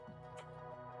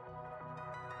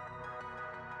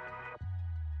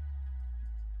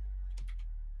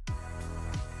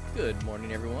Good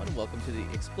morning, everyone. Welcome to the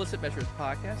Explicit Measures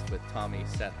Podcast with Tommy,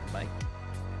 Seth, and Mike.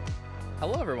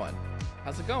 Hello, everyone.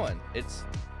 How's it going? It's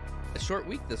a short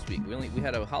week this week. We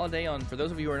had a holiday on, for those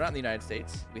of you who are not in the United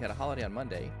States, we had a holiday on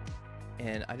Monday,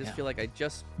 and I just feel like it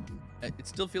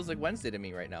still feels like Wednesday to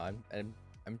me right now.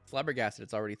 I'm flabbergasted.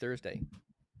 It's already Thursday,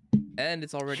 and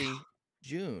it's already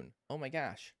June. Oh my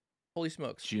gosh! Holy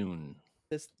smokes! June.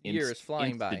 This year is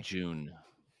flying by. June.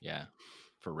 Yeah,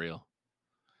 for real.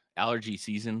 Allergy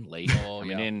season late. Oh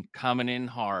coming in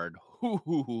hard.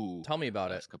 Tell me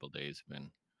about it. Last couple of days have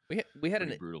been we had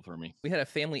pretty brutal for me. We had a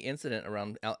family incident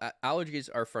around allergies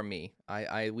are from me.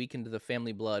 I weakened the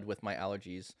family blood with my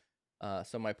allergies.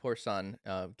 So my poor son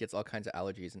gets all kinds of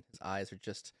allergies, and his eyes are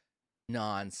just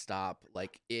nonstop,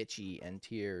 like itchy and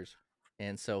tears.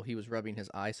 And so he was rubbing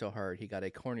his eye so hard, he got a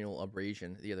corneal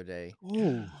abrasion the other day.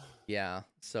 Ooh. Yeah.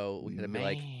 So we had to be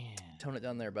like, tone it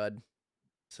down there, bud.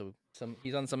 So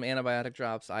he's on some antibiotic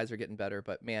drops. Eyes are getting better,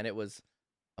 but man, I'm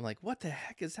like, what the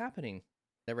heck is happening?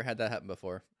 Never had that happen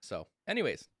before. So,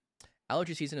 anyways,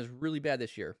 allergy season is really bad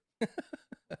this year.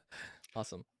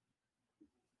 Awesome.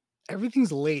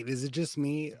 Everything's late. Is it just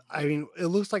me? I mean, it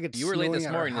looks like it's You were late this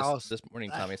morning, this morning,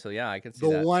 Tommy. So yeah, I can see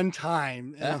the that. one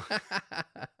time.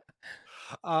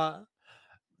 I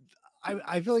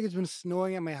feel like it's been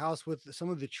snowing at my house with some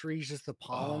of the trees, just the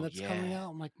pollen that's coming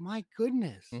out. I'm like, my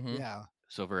goodness. Mhm. Yeah.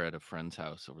 So over at a friend's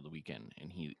house over the weekend,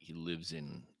 and he lives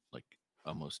in like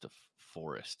almost a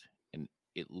forest, and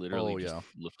it literally just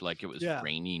looked like it was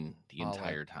raining the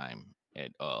entire time.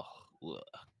 And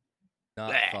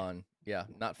not fun. Yeah,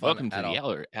 not fun. Welcome to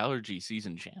the allergy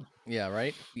season channel. Yeah,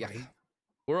 right. Yeah,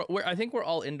 right. I think we're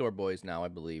all indoor boys now. I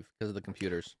believe because of the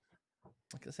computers.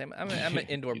 Like I say, I'm an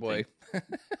indoor boy.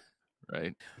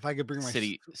 Right. If I could bring my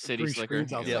city slicker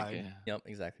outside. Yep,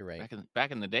 exactly right.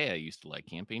 Back in the day, I used to like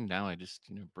camping. Now I just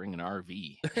bring an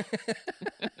RV.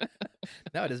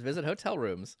 Now I just visit hotel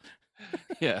rooms.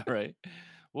 Yeah, right.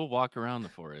 We'll walk around the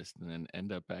forest and then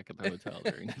end up back at the hotel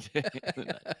during the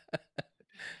day.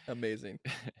 Amazing.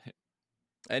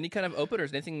 Any kind of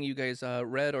openers? Anything you guys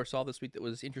read or saw this week that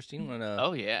was interesting?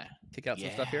 Oh yeah, kick out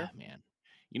some stuff here, man.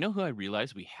 You know who I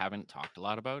realized we haven't talked a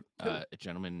lot about? A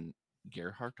gentleman,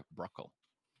 Gerhard Bruckel.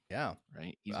 Yeah,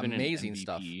 right. He's been amazing an MVP,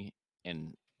 stuff.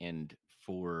 And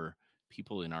for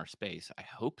people in our space, I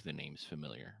hope the name's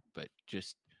familiar. But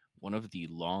just one of the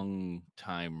long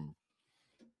time,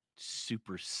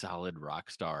 super solid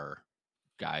rock star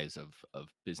guys of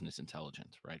business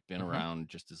intelligence, right? Been around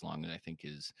just as long as I think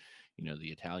is,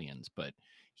 the Italians. But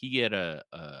he had a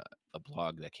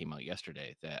blog that came out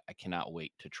yesterday that I cannot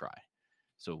wait to try.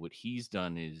 So what he's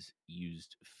done is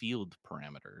used field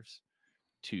parameters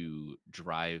to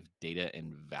drive data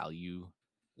and value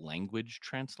language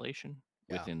translation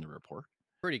within the report.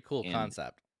 Pretty cool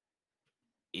concept.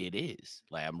 It is.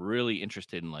 Like, I'm really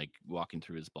interested in like walking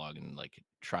through his blog and like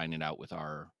trying it out with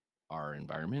our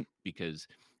environment, because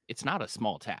it's not a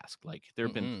small task. Like there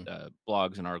have been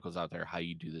blogs and articles out there how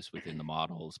you do this within the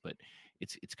models, but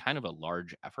it's kind of a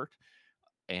large effort,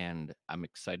 and I'm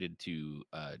excited to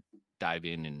dive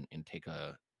in and take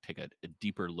a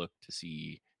deeper look to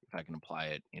see if I can apply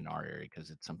it in our area, because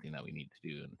it's something that we need to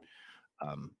do. And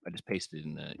I just pasted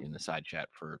in the side chat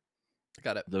for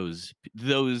those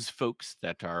folks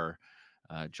that are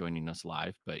joining us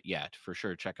live. But yeah, for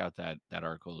sure, check out that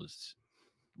article. Is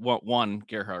one,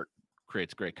 Gerhard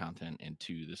creates great content, and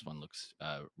two, this one looks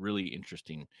really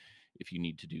interesting if you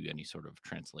need to do any sort of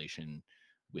translation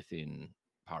within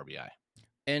Power BI.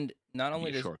 And not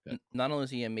only is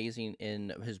he amazing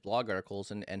in his blog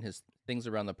articles and his things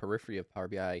around the periphery of Power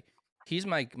BI, he's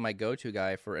my go-to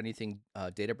guy for anything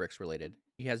Databricks related.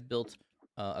 He has built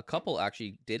a couple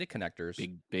actually data connectors.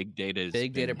 Big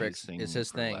Databricks is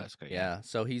his thing. Yeah.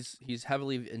 So he's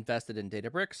heavily invested in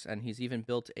Databricks, and he's even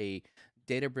built a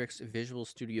Databricks Visual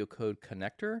Studio Code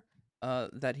connector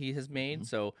that he has made.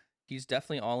 So he's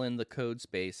definitely all in the code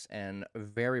space and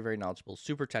very, very knowledgeable,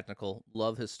 super technical.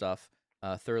 Love his stuff.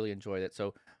 Thoroughly enjoyed it.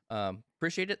 So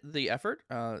appreciate the effort.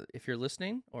 If you're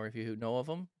listening or if you know of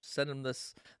him, send him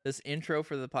this intro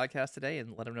for the podcast today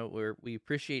and let him know we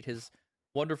appreciate his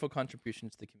wonderful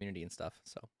contributions to the community and stuff.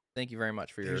 So thank you very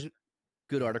much for your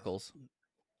good articles.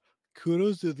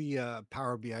 Kudos to the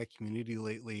Power BI community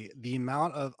lately. The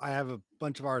amount of, I have a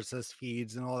bunch of RSS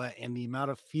feeds and all that, and the amount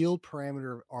of field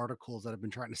parameter articles that I've been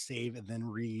trying to save and then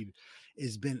read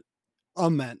has been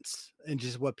immense, and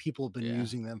just what people have been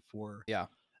using them for. Yeah.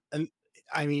 And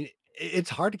I mean, it's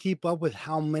hard to keep up with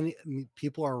how many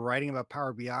people are writing about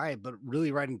Power BI, but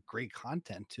really writing great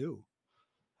content too.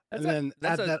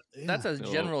 That's a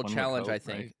general challenge, I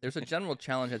think. Right? There's a general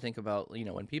challenge, I think, about,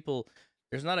 when people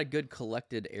there's not a good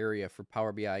collected area for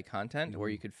Power BI content where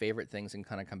you could favorite things and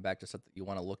kind of come back to something you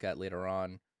want to look at later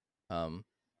on. Oh,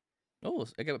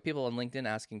 I got people on LinkedIn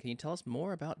asking, can you tell us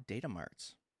more about data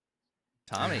marts?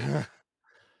 Tommy,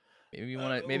 maybe you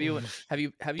want to, have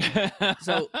you,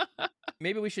 so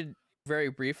maybe we should very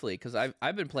briefly, because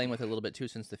I've been playing with it a little bit too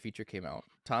since the feature came out.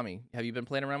 Tommy, have you been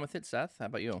playing around with it? Seth, how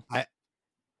about you?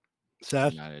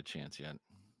 Seth? Not a chance yet.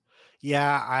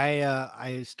 Yeah,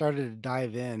 I started to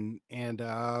dive in, and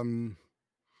I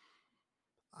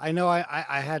know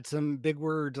I had some big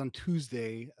words on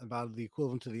Tuesday about the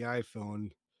equivalent to the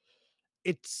iPhone.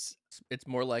 It's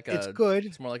more like it's good.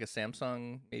 It's more like a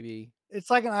Samsung, maybe. It's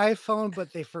like an iPhone,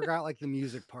 but they forgot like the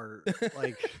music part,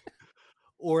 like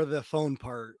or the phone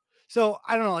part. So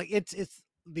I don't know, like it's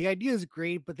the idea is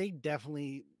great, but they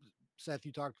definitely, Seth,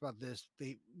 you talked about this.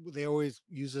 They always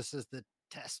use this as the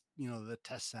test, the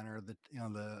test center, the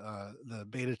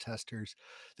beta testers.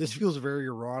 This feels very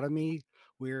raw to me,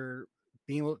 where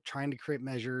trying to create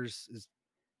measures is,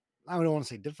 I don't want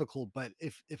to say difficult, but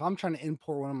if I'm trying to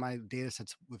import one of my data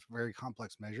sets with very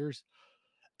complex measures,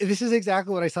 this is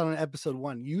exactly what I saw in episode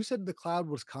 1. You said the cloud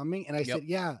was coming, and I said,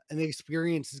 yeah, and the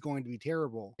experience is going to be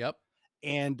terrible. Yep.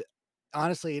 And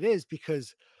honestly, it is,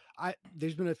 because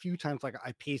there's been a few times like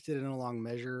I pasted in a long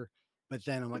measure, but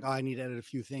then I'm like, oh, I need to edit a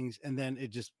few things, and then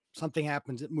it just, something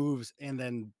happens, it moves, and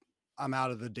then I'm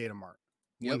out of the data mart.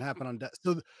 Wouldn't happen on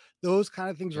so those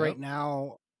kind of things right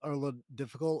now are a little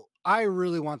difficult. I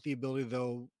really want the ability,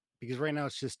 though, because right now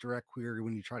it's just direct query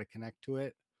when you try to connect to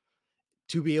it,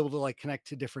 to be able to like connect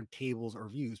to different tables or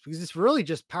views, because it's really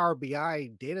just Power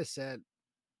BI data set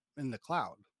in the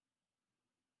cloud.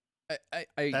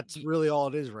 That's really all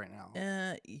it is right now.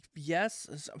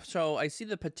 Yes. So I see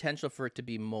the potential for it to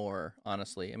be more,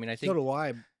 honestly. I mean, I think so do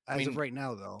I. Of right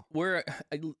now, though,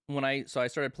 I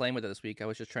started playing with it this week, I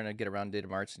was just trying to get around data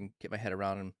marts and get my head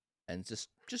around and just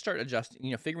start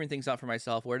adjusting, figuring things out for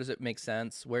myself. Where does it make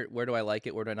sense? Where do I like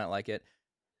it? Where do I not like it?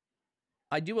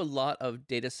 I do a lot of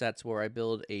data sets where I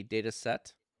build a data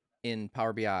set in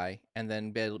Power BI and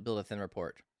then build a thin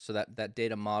report. So that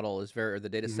data model is the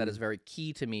data set is very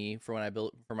key to me for when I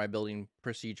build for my building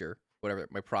procedure, whatever,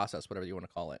 my process, whatever you want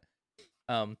to call it.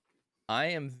 I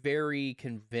am very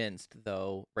convinced,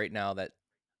 though, right now that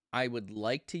I would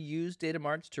like to use data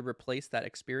marts to replace that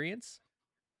experience,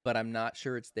 but I'm not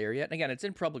sure it's there yet. And again, it's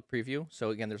in public preview,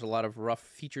 so again, there's a lot of rough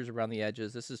features around the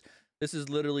edges. This is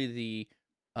literally the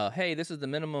hey, this is the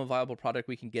minimum viable product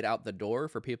we can get out the door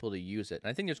for people to use it. And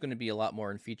I think there's going to be a lot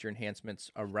more in feature enhancements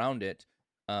around it,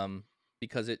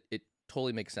 because it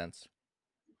totally makes sense.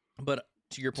 But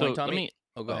to your point, Tommy,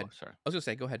 go ahead. Sorry, I was gonna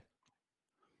say, go ahead.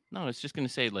 No, I was just gonna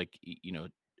say, like,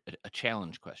 a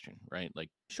challenge question, right? Like,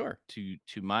 sure. To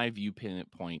my viewpoint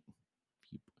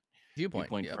yep.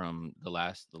 from the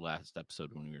last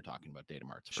episode when we were talking about data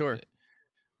marts. Sure.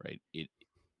 Right. It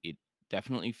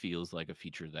definitely feels like a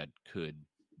feature that could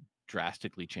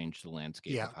drastically change the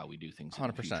landscape of how we do things 100%.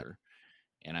 In the future.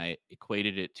 And I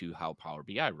equated it to how Power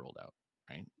BI rolled out,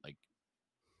 right? Like,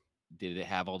 did it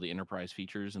have all the enterprise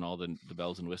features and all the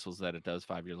bells and whistles that it does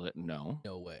 5 years later? No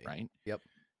way. Right. Yep.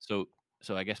 So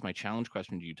I guess my challenge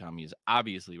question to you, Tommy, is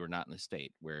obviously we're not in a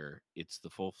state where it's the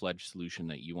full-fledged solution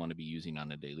that you want to be using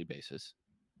on a daily basis.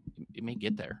 It may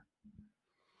get there,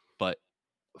 but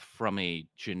from a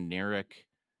generic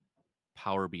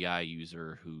Power BI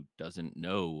user who doesn't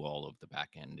know all of the back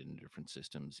end in different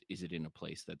systems, is it in a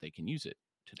place that they can use it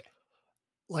today?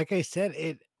 Like I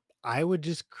said, I would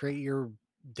just create your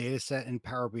data set in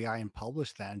Power BI and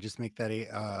publish that, and just make that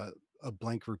a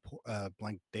blank report,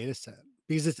 blank data set,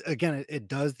 because it's, again, it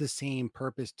does the same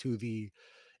purpose to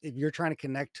if you're trying to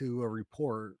connect to a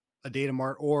report, a data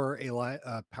mart, or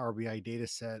a Power BI data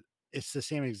set, it's the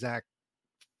same exact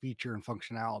feature and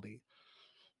functionality.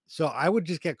 So I would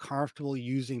just get comfortable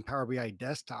using Power BI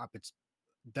desktop. It's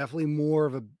definitely more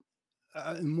of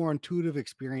a more intuitive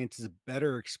experience, is a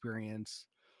better experience.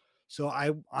 So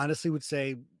I honestly would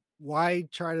say, why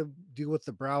try to deal with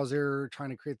the browser trying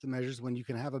to create the measures when you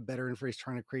can have a better interface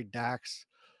trying to create DAX?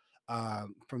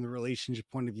 From the relationship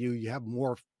point of view, you have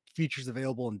more features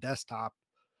available in desktop,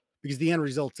 because the end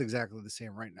result's exactly the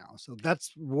same right now. So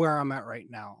that's where I'm at right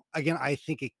now. Again, I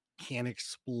think it can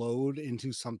explode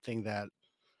into something that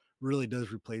really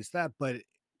does replace that, but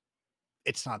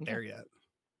it's not there yet.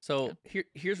 So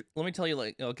here's let me tell you,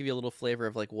 like, I'll give you a little flavor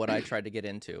of like what I tried to get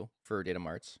into for data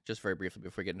marts, just very briefly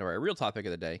before we get into our real topic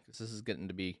of the day, because this is getting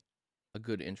to be a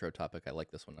good intro topic. I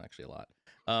like this one actually a lot.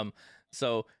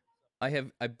 So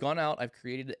I've gone out, I've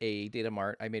created a data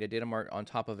mart. I made a data mart on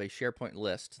top of a SharePoint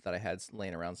list that I had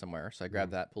laying around somewhere. So I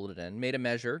grabbed that, pulled it in, made a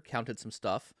measure, counted some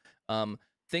stuff.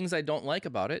 things I don't like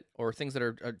about it, or things that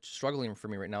are struggling for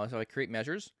me right now, is how I create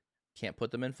measures, can't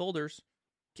put them in folders.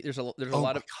 There's a Oh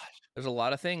lot my of gosh. there's a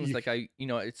lot of things You, like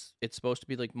it's supposed to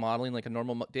be like modeling like a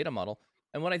normal data model.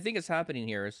 And what I think is happening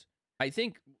here is I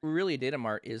think really a data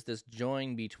mart is this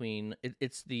join between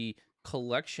it's the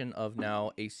collection of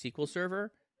now a SQL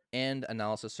server and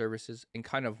analysis services in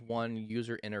kind of one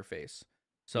user interface.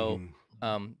 So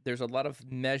mhm. there's a lot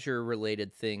of measure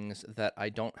related things that I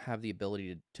don't have the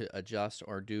ability to adjust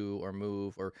or do or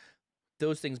move, or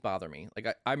those things bother me.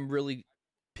 Like I'm really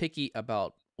picky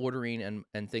about ordering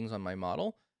and things on my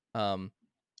model. Um,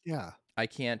 Yeah. I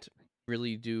can't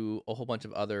really do a whole bunch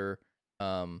of other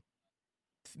um,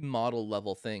 model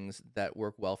level things that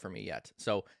work well for me yet.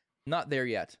 So not there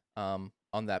yet on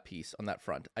that piece, on that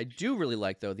front. I do really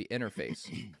like though the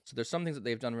interface. So there's some things that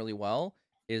they've done really well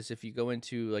is if you go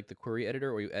into like the query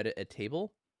editor or you edit a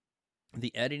table,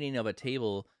 the editing of a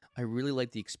table, I really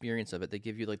like the experience of it. They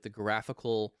give you like the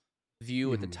graphical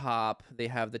view at the Mhm. top. They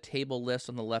have the table list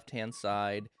on the left-hand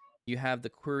side. You have the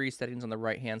query settings on the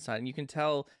right-hand side, and you can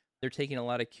tell they're taking a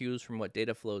lot of cues from what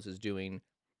Dataflows is doing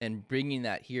and bringing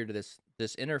that here to this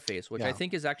interface, which I Yeah.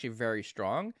 think is actually very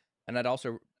strong. And I'd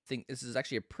also think this is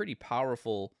actually a pretty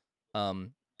powerful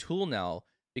tool now,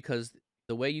 because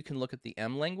the way you can look at the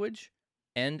M language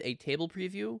and a table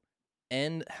preview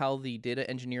and how the data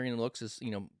engineering looks is,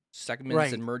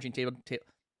 segments and Right. merging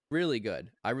really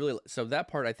good. So that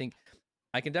part, I think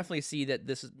I can definitely see that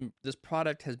this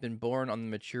product has been born on the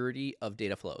maturity of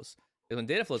data flows. Because when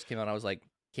data flows came out, I was like,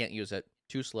 can't use it,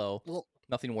 too slow, Well,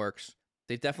 nothing works.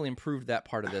 They've definitely improved that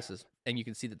part of this, and you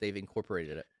can see that they've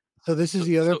incorporated it. so this is So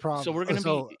the other so problem. we're gonna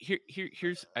be So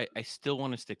here's I still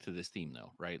want to stick to this theme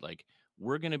though, right? Like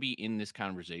we're gonna be in this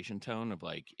conversation tone of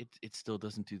like it still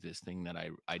doesn't do this thing that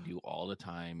I do all the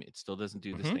time. It still doesn't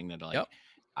do this Hmm. thing that like Yep.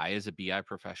 I as a BI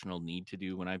professional need to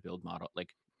do when I build model.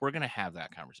 Like we're gonna have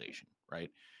that conversation,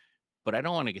 right? But I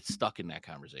don't want to get stuck in that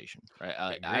conversation, right?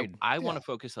 Agreed. I want yeah, to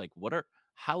focus like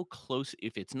how close,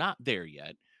 if it's not there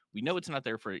yet, we know it's not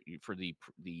there for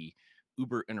the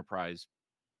Uber enterprise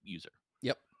user.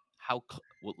 Yep.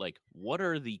 Like what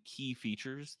are the key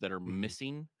features that are mhm.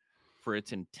 missing for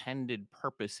its intended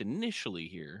purpose initially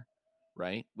here,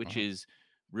 right? Which Uh-huh. is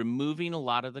removing a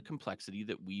lot of the complexity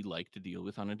that we like to deal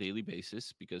with on a daily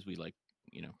basis because we like,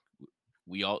 you know,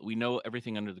 we know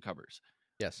everything under the covers.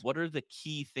 Yes. What are the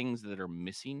key things that are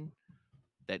missing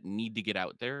that need to get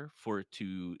out there for it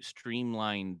to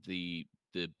streamline the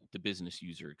business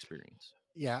user experience?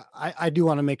 Yeah, I do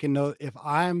want to make a note. If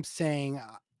I'm saying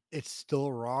it's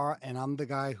still raw, and I'm the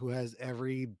guy who has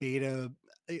every beta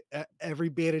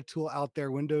tool out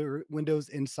there, Windows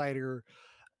Insider,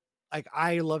 like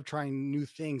I love trying new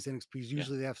things, and it's because Yeah.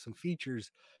 usually they have some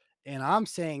features. And I'm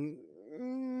saying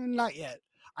not yet.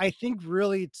 I think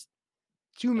really it's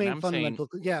two And main I'm saying, fundamental.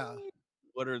 Yeah,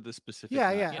 what are the specific yeah,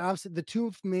 not yeah. yet? And obviously, the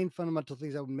two main fundamental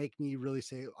things that would make me really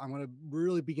say I'm going to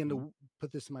really begin Mhm. to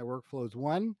put this in my workflows.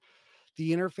 One,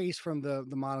 the interface from the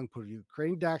modeling point of view,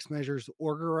 creating DAX measures,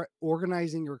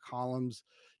 organizing your columns,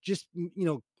 just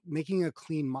making a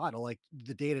clean model, like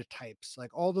the data types,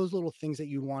 like all those little things that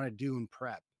you want to do in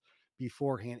prep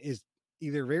beforehand is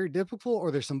either very difficult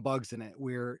or there's some bugs in it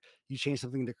where you change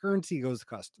something to currency, it goes to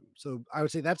custom. So I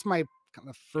would say that's my kind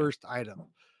of Yeah. first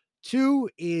item. Two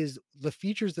is the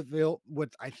features available.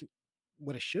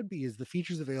 What it should be is the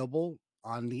features available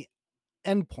on the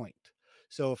endpoint.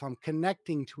 So if I'm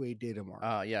connecting to a data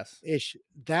mart, Yes.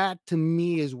 that to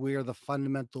me is where the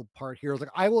fundamental part here is. Like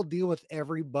I will deal with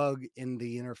every bug in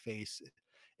the interface.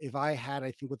 If I had,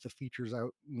 I think with the features I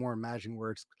more imagine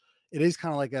where it is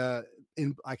kind of like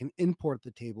I can import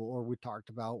the table, or we talked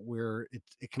about where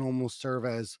it can almost serve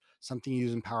as something you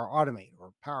use in Power Automate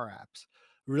or Power Apps,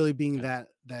 really being Yeah. that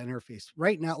interface.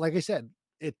 Right now, like I said,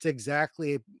 it's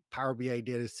exactly a Power BI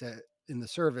data set in the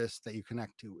service that you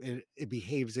connect to. It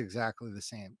behaves exactly the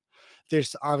same.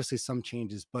 There's obviously some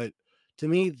changes, but to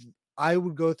me, I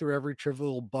would go through every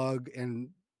trivial bug,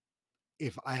 and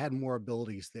if I had more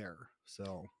abilities there.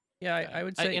 So Yeah, Yeah, I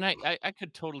would say I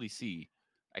could totally see,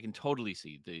 I can totally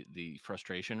see the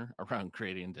frustration around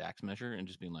creating a DAX measure and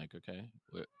just being like, okay,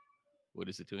 what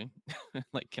is it doing?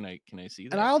 Like, can I see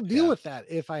and that? I'll deal yeah. with that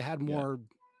if I had Yeah, more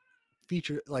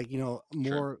feature, like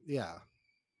sure, more. Yeah.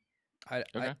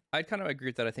 okay, I'd kind of agree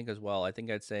with that. I think as well. I think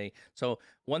I'd say so.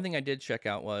 One thing I did check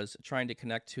out was trying to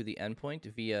connect to the endpoint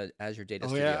via Azure Data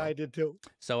Oh yeah, Studio. I did too.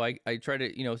 So I try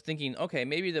to thinking, okay,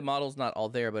 maybe the model's not all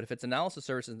there, but if it's analysis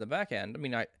services in the back end, I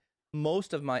mean,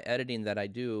 most of my editing that I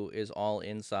do is all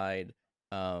inside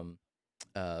um,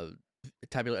 uh,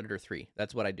 Tabular Editor 3.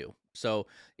 That's what I do. So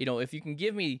if you can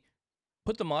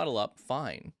put the model up,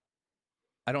 fine.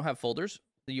 I don't have folders.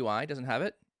 the UI doesn't have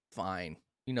it, fine.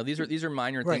 These are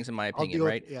minor Right. things in my I'll opinion, deal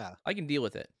with right? yeah. I can deal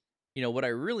with it. What I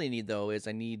really need though is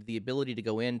I need the ability to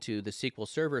go into the SQL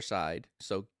Server side.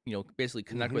 So, basically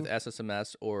connect with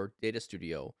SSMS or Data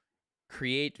Studio,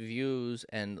 create views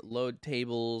and load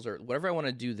tables or whatever I want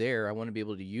to do there. I want to be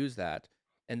able to use that.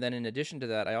 And then in addition to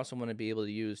that, I also want to be able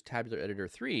to use Tabular Editor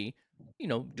 3,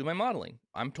 do my modeling.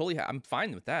 I'm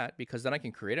fine with that because then I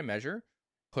can create a measure,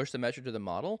 push the measure to the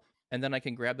model, and then I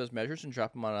can grab those measures and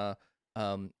drop them on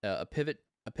a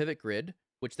pivot grid,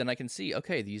 which then I can see,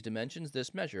 okay, these dimensions,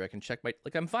 this measure. I can check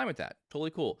I'm fine with that.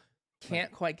 Totally cool.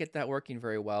 Can't quite get that working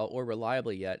very well or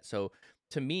reliably yet. So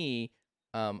to me,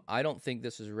 I don't think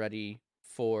this is ready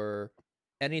for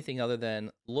anything other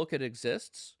than look, it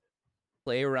exists,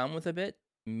 play around with a bit,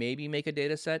 maybe make a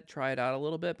data set, try it out a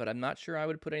little bit, but I'm not sure I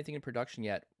would put anything in production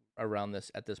yet around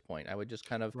this at this point. I would just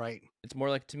kind of, it's more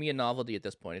like to me a novelty at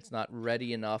this point. It's not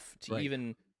ready enough to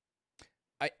even,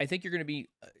 I think you're going to be,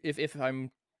 if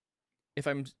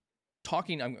I'm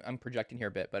talking, I'm projecting here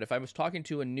a bit, but if I was talking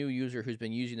to a new user who's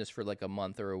been using this for like a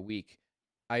month or a week,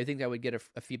 I think I would get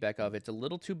a feedback of it's a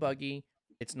little too buggy,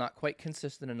 it's not quite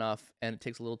consistent enough, and it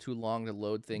takes a little too long to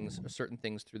load certain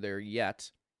things through there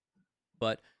yet.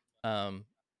 But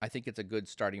I think it's a good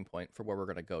starting point for where we're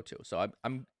going to go to. So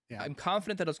I'm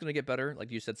confident that it's going to get better,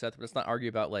 like you said, Seth. But let's not argue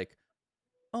about like,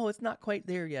 oh, it's not quite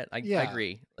there yet. I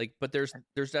agree. But there's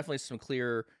definitely some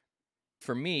clear,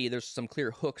 for me, there's some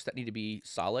clear hooks that need to be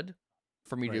solid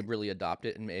for me to really adopt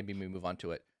it and maybe move on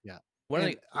to it. Yeah. One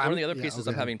of the other pieces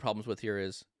I'm having problems with here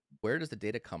is, where does the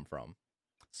data come from?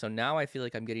 So now I feel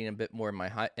like I'm getting a bit more in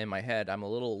my head. I'm a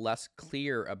little less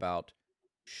clear about,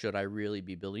 should I really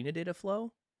be building a data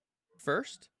flow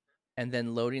first and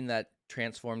then loading that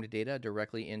transformed data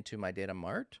directly into my data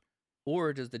mart?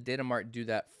 Or does the data mart do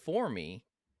that for me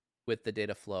with the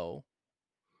data flow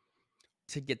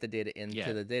to get the data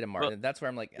into the data mart? And that's where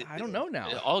I'm like, I don't know now.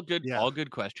 All good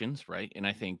questions, right? And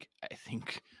I think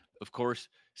of course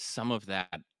some of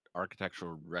that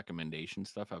architectural recommendation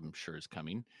stuff I'm sure is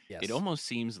coming. Yes. It almost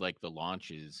seems like the launch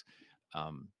is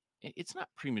it's not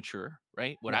premature,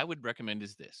 right? What I would recommend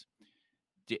is this.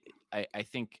 I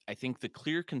think the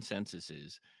clear consensus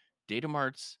is data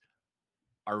marts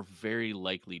are very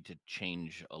likely to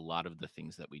change a lot of the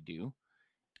things that we do.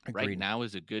 Agreed. Right now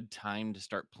is a good time to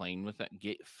start playing with that,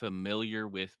 get familiar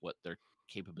with what their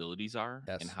capabilities are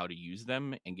and how to use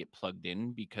them, and get plugged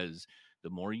in, because the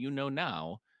more you know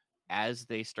now, as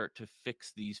they start to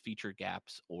fix these feature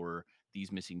gaps or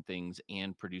these missing things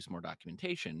and produce more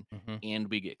documentation, and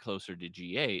we get closer to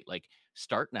GA, like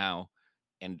start now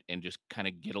and just kind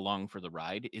of get along for the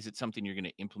ride. Is it something you're going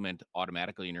to implement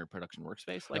automatically in your production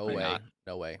workspace? Likely not.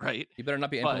 No way. Right. You better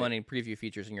not be implementing preview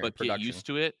features in your production. Get used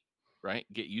to it. Right.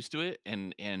 Get used to it.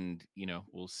 And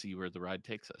we'll see where the ride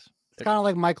takes us. It's kind of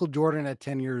like Michael Jordan at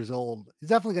 10 years old. He's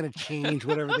definitely going to change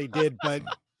whatever they did, but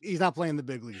he's not playing the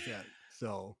big leagues yet.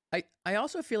 So I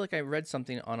also feel like I read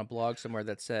something on a blog somewhere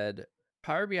that said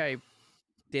Power BI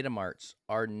data marts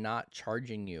are not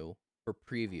charging you for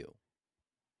preview.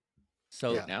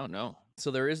 So no.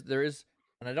 So there is,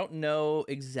 and I don't know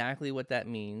exactly what that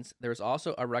means. There's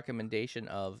also a recommendation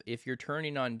of, if you're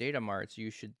turning on data marts, you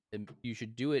should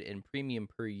do it in premium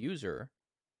per user,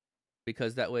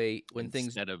 because that way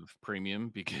instead of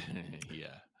premium, because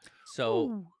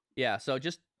So so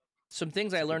just some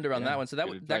things I learned around that one. So that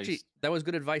was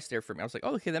good advice there for me. I was like,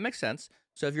 oh, okay, that makes sense.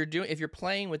 So if you're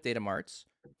playing with data marts,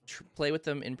 play with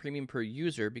them in premium per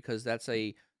user, because that's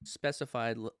a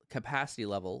specified capacity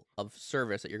level of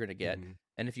service that you're going to get.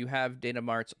 And if you have data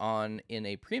marts on in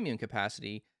a premium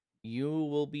capacity, you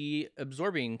will be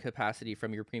absorbing capacity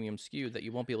from your premium SKU that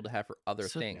you won't be able to have for other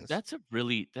things. That's a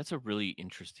really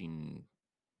interesting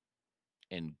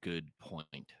and good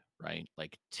point, right?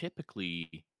 Like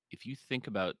typically, if you think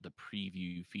about the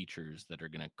preview features that are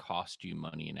going to cost you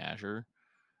money in Azure,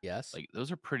 like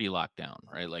those are pretty locked down,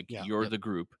 right? Like you're the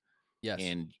group,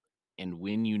 and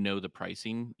when you know the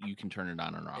pricing, you can turn it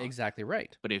on and off. Exactly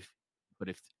right. But if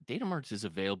data marts is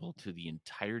available to the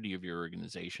entirety of your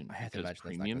organization because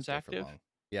premium's active,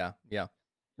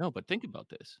 no, but think about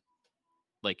this,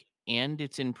 like, and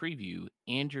it's in preview,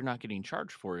 and you're not getting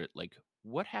charged for it. Like,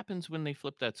 what happens when they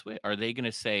flip that switch? Are they going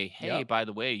to say, hey, by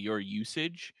the way, your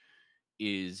usage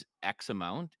is X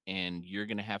amount, and you're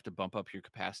going to have to bump up your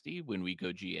capacity when we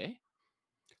go GA?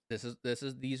 These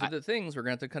are the things we're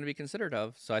going to have to kind of be considerate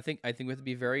of. So I think we have to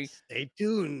be very stay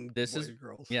tuned.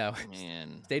 Girls.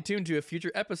 Stay tuned to a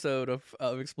future episode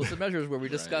of Explicit Measures where we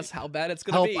discuss how bad it's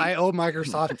going to be. I owe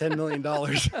Microsoft $10 million.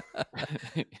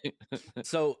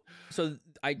 So Seth,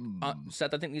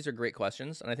 I think these are great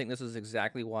questions, and I think this is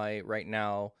exactly why right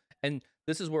now, and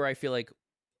this is where I feel like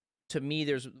to me,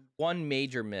 there's one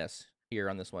major miss here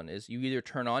on this one is you either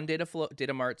turn on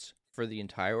data marts for the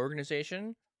entire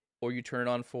organization, or you turn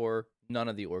it on for none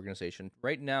of the organization.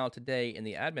 Right now, today, in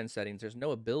the admin settings, there's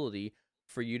no ability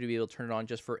for you to be able to turn it on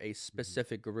just for a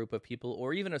specific group of people,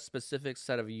 or even a specific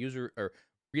set of user or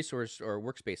resource or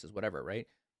workspaces, whatever, right?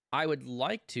 I would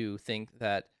like to think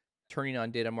that turning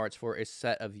on data marts for a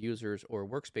set of users or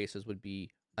workspaces would be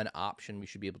an option we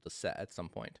should be able to set at some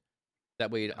point.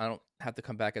 That way I don't have to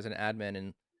come back as an admin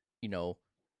and,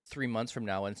 3 months from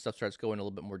now when stuff starts going a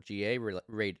little bit more GA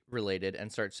related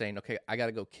and start saying, okay, I got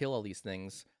to go kill all these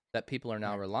things that people are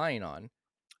now relying on.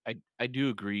 I do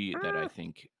agree that I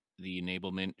think the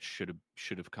enablement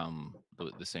should have come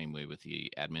the same way with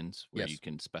the admins, where you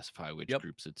can specify which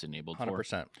groups it's enabled 100%.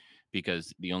 For.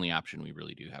 Because the only option we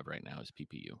really do have right now is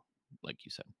PPU, like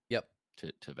you said. Yep.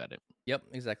 To vet it. Yep,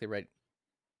 exactly right.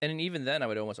 And even then, I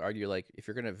would almost argue, like, if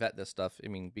you're going to vet this stuff, I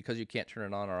mean, because you can't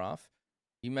turn it on or off,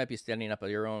 you might be standing up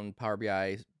your own Power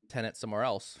BI tenant somewhere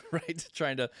else, right?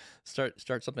 Trying to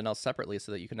start something else separately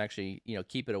so that you can actually,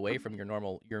 keep it away from your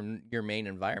normal, your main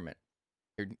environment,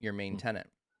 your main tenant.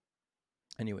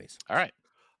 Anyways. All right.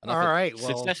 All right.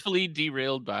 Well, successfully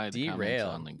derailed by the comments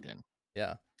on LinkedIn.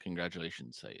 Yeah.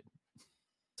 Congratulations, Saeed.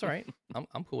 It's all right.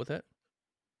 I'm cool with it.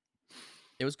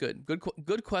 It was good.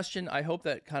 Good question. I hope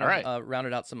that kind of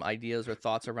rounded out some ideas or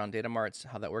thoughts around data marts,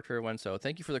 how that worked for everyone. So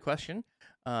thank you for the question.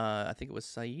 I think it was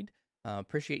Saeed.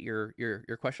 Appreciate your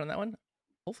question on that one.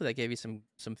 Hopefully that gave you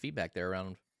some feedback there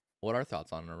around what our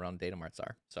thoughts on around data marts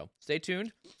are. So stay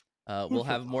tuned. We'll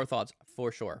have more thoughts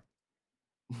for sure.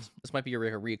 This might be a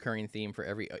recurring theme for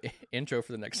every intro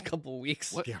for the next couple of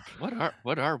weeks.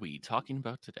 What are we talking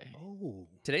about today? Oh,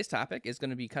 today's topic is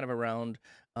going to be kind of around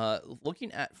looking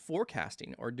at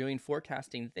forecasting or doing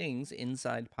forecasting things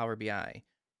inside Power BI.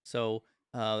 So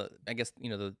I guess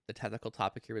the technical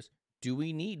topic here is: do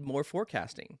we need more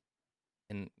forecasting?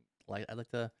 And I'd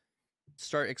like to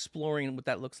start exploring what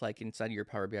that looks like inside your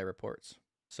Power BI reports.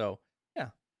 So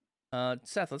yeah,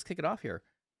 Seth, let's kick it off here.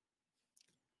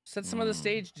 Set some of the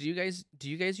stage. Do you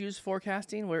guys use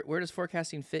forecasting? Where does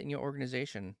forecasting fit in your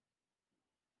organization?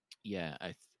 Yeah,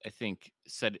 I think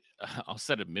I'll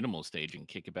set a minimal stage and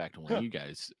kick it back to one of you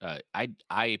guys.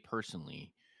 I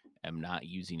personally am not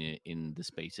using it in the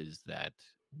spaces that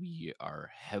we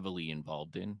are heavily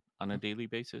involved in on a daily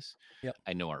basis. Yep.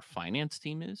 I know our finance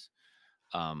team is,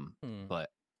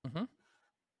 but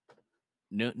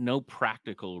no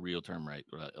practical real term right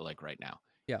now.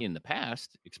 Yeah. In the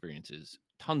past experiences,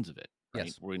 tons of it,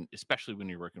 right? Yes. Especially when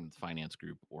you're working with finance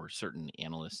group or certain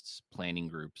analysts, planning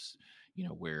groups,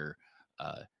 where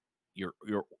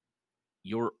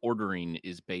your ordering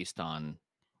is based on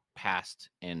past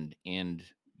and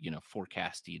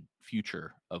forecasted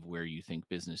future of where you think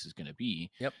business is going to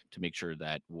be. Yep. To make sure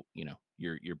that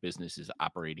your business is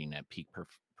operating at peak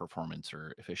performance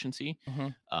or efficiency.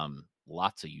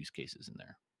 Lots of use cases in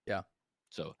there. Yeah.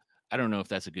 So I don't know if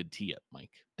that's a good tee up,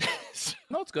 Mike.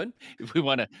 No, it's good. If we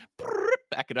want to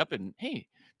back it up and, hey,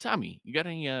 Tommy, you got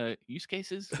any use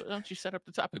cases? Why don't you set up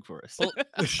the topic for us? Well,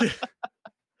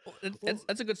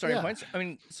 that's a good starting point. I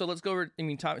mean, so let's go over.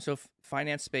 Tommy. So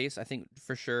finance space, I think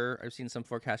for sure I've seen some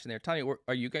forecasting there. Tommy,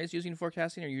 are you guys using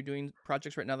forecasting? Are you doing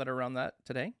projects right now that are around that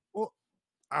today? Well,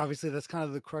 obviously that's kind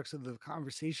of the crux of the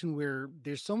conversation, where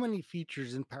there's so many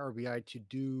features in Power BI to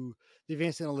do the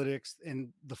advanced analytics, and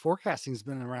the forecasting has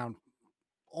been around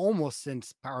almost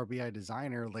since Power BI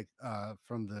Designer, like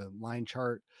from the line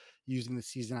chart using the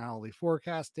seasonality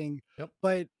forecasting. Yep.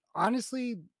 But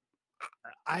honestly,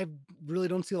 I really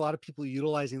don't see a lot of people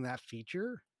utilizing that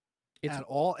feature at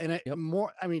all. And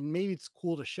maybe it's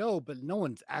cool to show, but no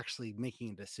one's actually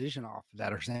making a decision off of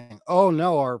that or saying, oh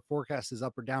no, our forecast is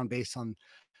up or down based on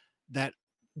that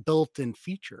built-in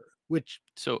feature.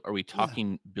 So are we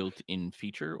talking built-in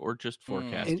feature or just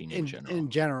forecasting in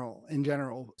general? In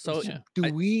general. So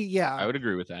I would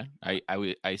agree with that.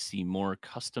 I see more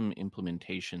custom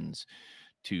implementations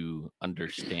to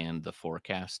understand the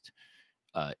forecast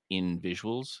in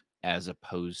visuals, as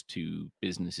opposed to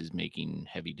businesses making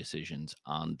heavy decisions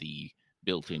on the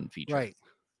built-in feature. Right.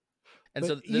 And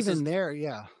but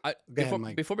so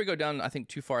before we go down, I think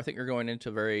too far, I think you're going into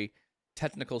a very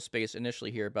technical space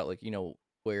initially here about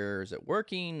where is it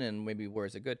working and maybe where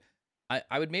is it good.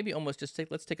 I would maybe almost just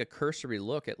let's take a cursory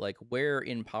look at where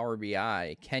in Power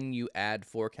BI can you add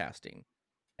forecasting.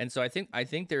 And so I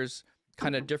think there's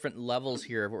kind of different levels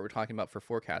here of what we're talking about for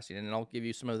forecasting, and I'll give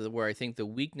you some of where I think the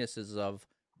weaknesses of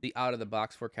the out of the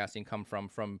box forecasting come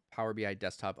from Power BI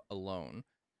desktop alone.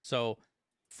 So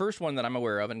first one that I'm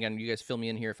aware of, and again, you guys fill me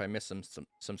in here if I miss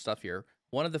some stuff here.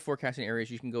 One of the forecasting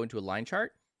areas, you can go into a line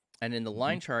chart And in the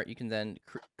line chart, you can then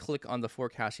click on the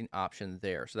forecasting option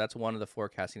there. So that's one of the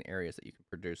forecasting areas that you can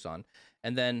produce on.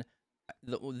 And then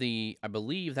I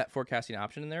believe that forecasting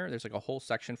option in there's like a whole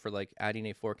section for like adding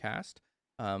a forecast.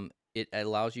 It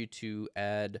allows you to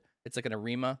add, it's like an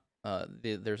ARIMA.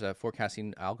 There's a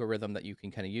forecasting algorithm that you can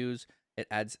kind of use. It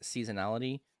adds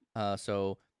seasonality.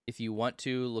 So if you want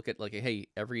to look at like, hey,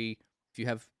 if you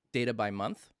have data by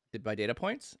month, by data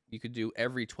points, you could do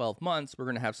every 12 months, we're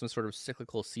going to have some sort of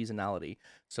cyclical seasonality.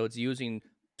 So it's using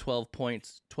 12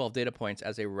 data points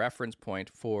as a reference point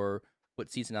for what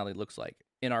seasonality looks like.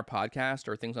 In our podcast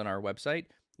or things on our website,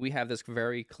 we have this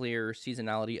very clear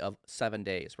seasonality of 7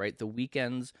 days, right? The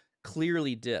weekends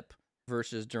clearly dip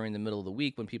versus during the middle of the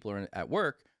week when people are at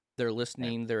work, they're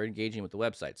listening, they're engaging with the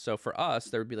website. So for us,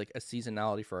 there would be like a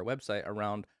seasonality for our website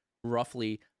around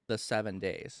roughly the 7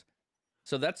 days.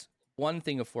 So that's one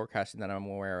thing of forecasting that I'm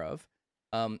aware of.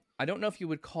 I don't know if you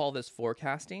would call this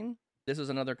forecasting. This is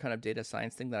another kind of data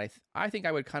science thing that I think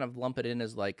I would kind of lump it in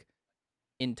as like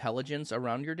intelligence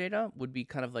around your data, would be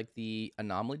kind of like the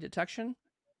anomaly detection.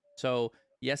 So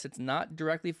yes, it's not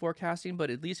directly forecasting,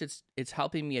 but at least it's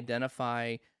helping me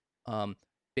identify,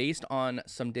 based on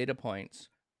some data points,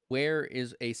 where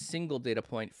is a single data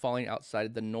point falling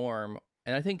outside the norm.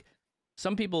 And I think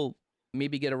some people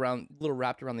maybe get a little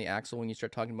wrapped around the axle when you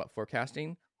start talking about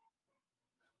forecasting.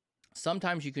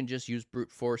 Sometimes you can just use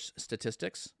brute force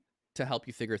statistics to help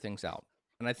you figure things out.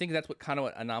 And I think that's what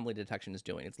anomaly detection is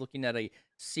doing. It's looking at a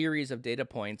series of data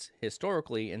points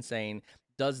historically and saying,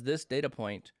 does this data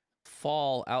point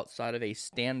fall outside of a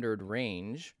standard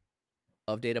range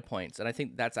of data points? And I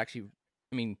think that's actually,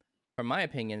 I mean, from my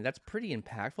opinion, that's pretty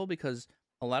impactful, because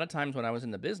a lot of times when I was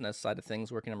in the business side of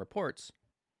things working on reports,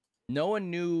 no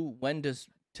one knew when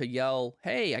to yell,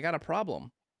 hey, I got a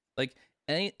problem. Like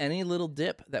any little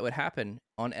dip that would happen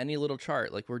on any little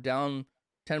chart, like we're down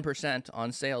 10%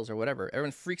 on sales or whatever,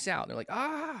 everyone freaks out. They're like,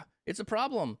 it's a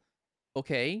problem.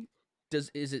 Okay,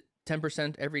 is it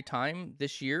 10% every time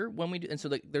this year when we do? And so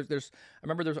like I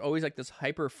remember there's always like this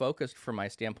hyper focused, from my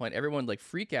standpoint, everyone like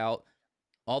freak out.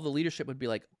 All the leadership would be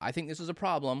like, I think this is a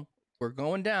problem. We're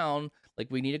going down. Like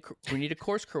we need a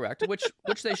course correct,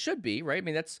 which they should be, right? I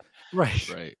mean, that's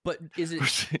right. But is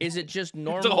it just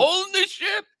normal? It's a hole in the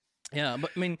ship. Yeah, but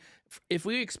I mean, if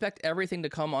we expect everything to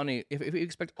come on if we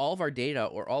expect all of our data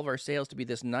or all of our sales to be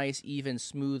this nice, even,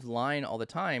 smooth line all the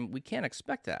time, we can't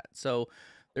expect that. So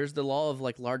there's the law of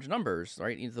like large numbers,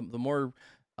 right? The more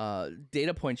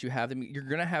data points you have, you're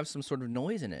going to have some sort of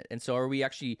noise in it. And so are we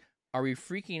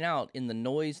freaking out in the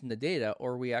noise in the data,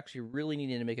 or are we actually really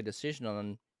needing to make a decision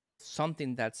on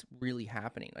something that's really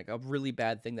happening, like a really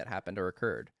bad thing that happened or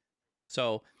occurred?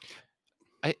 So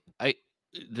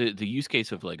the use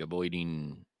case of like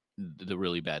avoiding the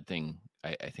really bad thing,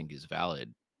 I think is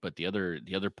valid. But the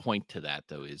other point to that,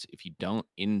 though, is if you don't,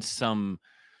 in some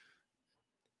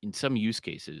use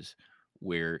cases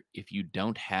where if you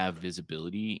don't have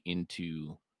visibility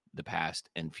into the past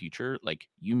and future, like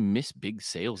you miss big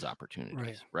sales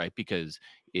opportunities, right? Because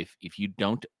if you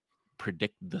don't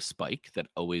predict the spike that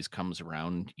always comes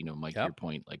around, Mike, your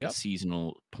point, like a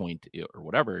seasonal point or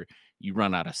whatever, you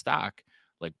run out of stock.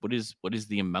 Like what is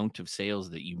the amount of sales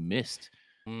that you missed,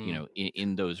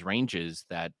 in those ranges?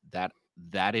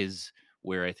 That is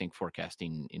where I think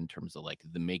forecasting in terms of like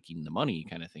the making the money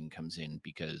kind of thing comes in,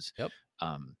 because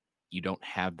you don't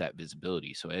have that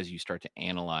visibility. So as you start to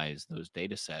analyze those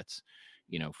data sets,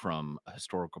 from a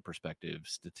historical perspective,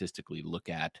 statistically look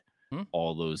at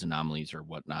all those anomalies or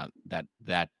whatnot,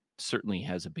 that certainly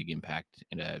has a big impact.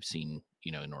 And I've seen,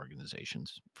 in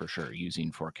organizations for sure,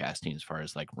 using forecasting as far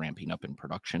as like ramping up in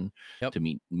production to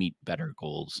meet better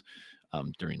goals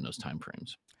during those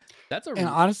timeframes. That's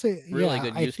honestly, really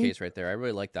good use case right there. I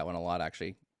really like that one a lot,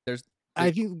 actually.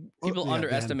 I think people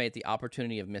underestimate the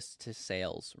opportunity of missed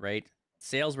sales, right?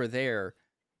 Sales were there,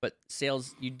 but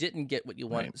sales, you didn't get what you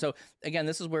wanted. Right. So again,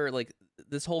 this is where like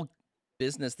this whole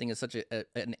business thing is such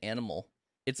an animal.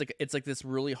 It's like this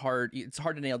really hard. It's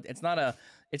hard to nail. It's not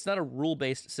a rule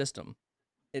based system.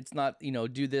 It's not,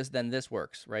 do this, then this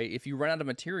works, right? If you run out of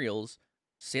materials,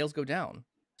 sales go down.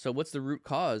 So what's the root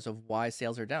cause of why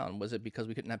sales are down? Was it because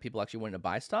we couldn't have people actually wanting to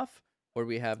buy stuff, or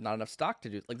we have not enough stock to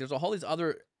do? Like there's all these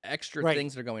other extra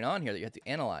things that are going on here that you have to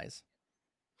analyze.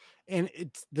 And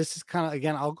this is kind of,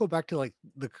 again, I'll go back to like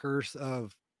the curse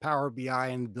of Power BI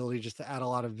and the ability just to add a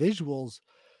lot of visuals.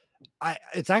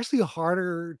 It's actually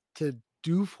harder to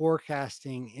do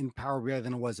forecasting in Power BI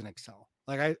than it was in Excel.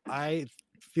 Like I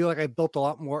feel like I built a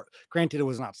lot more. Granted, it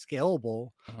was not scalable,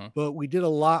 but we did a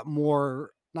lot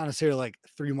more, not necessarily like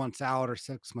 3 months out or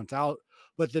 6 months out,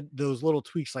 but those little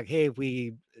tweaks, like, hey, if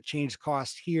we change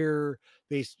cost here,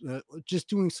 based just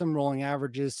doing some rolling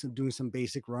averages, doing some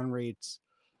basic run rates,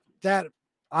 that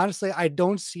honestly I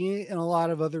don't see it in a lot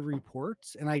of other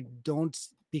reports, and I don't,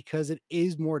 because it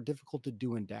is more difficult to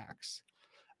do in DAX.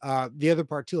 The other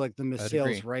part too, like the miss I'd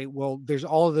sales, agree. right? Well, there's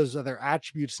all of those other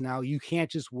attributes now. You can't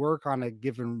just work on a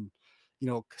given,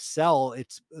 cell.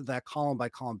 It's that column by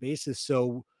column basis.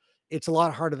 So it's a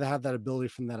lot harder to have that ability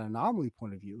from that anomaly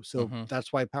point of view. So Hmm.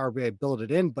 that's why Power BI built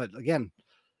it in. But again,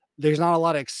 there's not a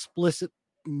lot of explicit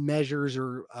measures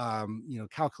or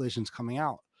calculations coming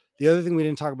out. The other thing we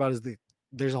didn't talk about is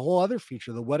there's a whole other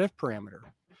feature, the what if parameter,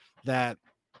 that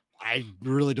I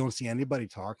really don't see anybody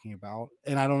talking about.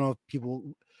 And I don't know if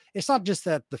people, it's not just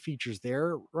that the feature's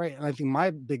there, right? And I think my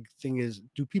big thing is,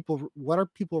 what are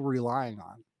people relying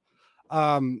on?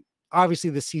 Obviously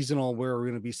the seasonal, where we're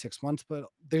going to be 6 months, but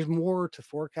there's more to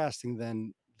forecasting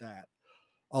than that.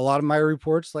 A lot of my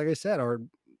reports, like I said,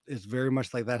 is very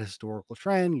much like that historical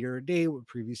trend, year to date with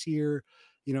previous year,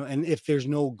 and if there's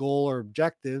no goal or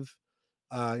objective,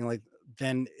 like,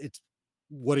 then it's,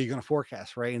 what are you going to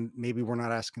forecast, right? And maybe we're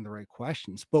not asking the right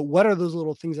questions. But what are those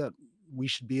little things that we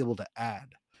should be able to add?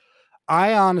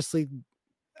 I honestly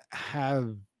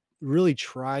have really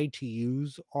tried to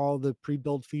use all the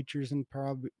pre-built features in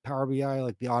Power BI,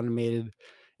 like the automated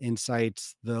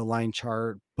insights, the line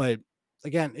chart. But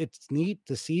again, it's neat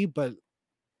to see, but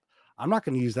I'm not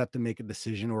going to use that to make a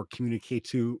decision or communicate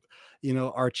to,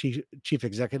 our chief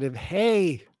executive,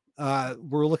 hey,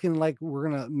 we're looking like we're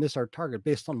going to miss our target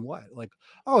based on what? Like,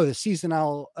 oh, the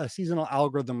seasonal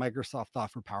algorithm Microsoft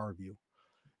thought for Power View,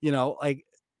 like,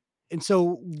 and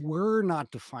so we're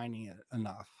not defining it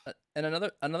enough. And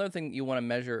another thing you want to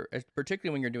measure,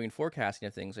 particularly when you're doing forecasting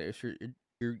of things, is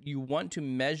you want to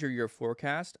measure your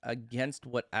forecast against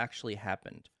what actually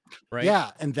happened, right?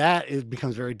 Yeah, and that it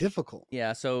becomes very difficult.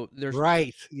 Yeah. So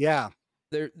Right. Yeah.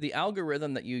 the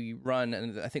algorithm that you run,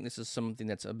 and I think this is something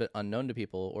that's a bit unknown to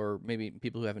people, or maybe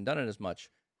people who haven't done it as much.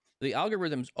 The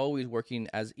algorithm's always working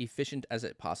as efficient as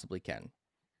it possibly can.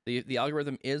 The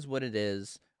algorithm is what it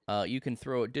is. You can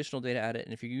throw additional data at it,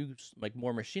 and if you use like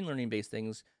more machine learning based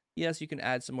things, yes, you can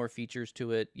add some more features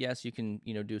to it. Yes, you can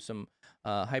do some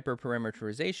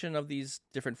hyperparameterization of these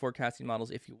different forecasting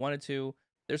models if you wanted to.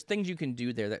 There's things you can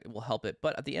do there that will help it,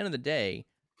 but at the end of the day,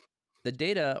 the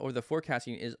data or the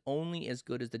forecasting is only as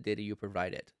good as the data you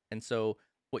provide it. And so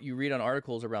what you read on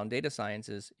articles around data science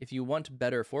is, if you want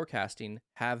better forecasting,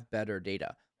 have better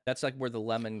data. That's like where the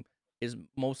lemon is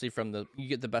mostly from. You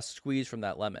get the best squeeze from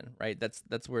that lemon, right?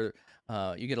 That's where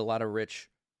you get a lot of rich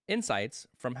insights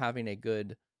from having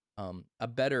a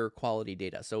better quality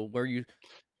data. So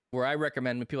where I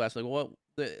recommend, when people ask like, well,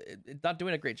 it's not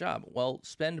doing a great job. Well,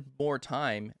 spend more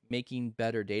time making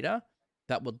better data.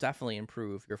 That will definitely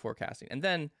improve your forecasting. And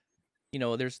then, you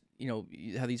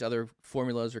have these other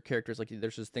formulas or characters. Like,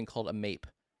 there's this thing called a MAPE.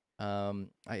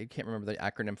 I can't remember the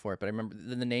acronym for it, but I remember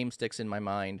the name sticks in my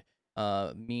mind.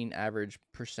 Mean average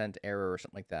percent error or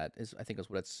something like that I think is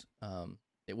what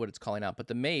it's calling out. But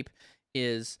the MAPE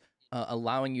is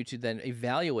allowing you to then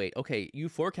evaluate. Okay, you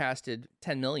forecasted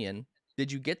 10 million.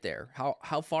 Did you get there?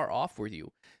 How far off were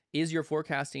you? Is your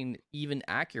forecasting even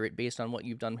accurate based on what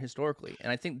you've done historically?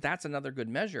 And I think that's another good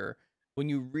measure when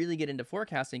you really get into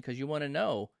forecasting, because you want to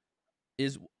know,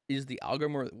 is the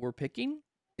algorithm we're picking,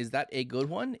 is that a good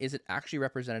one? Is it actually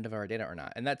representative of our data or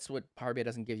not? And that's what Power BI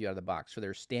doesn't give you out of the box for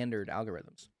their standard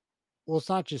algorithms. Well, it's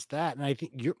not just that, and I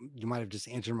think you might have just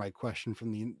answered my question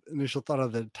from the initial thought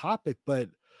of the topic, but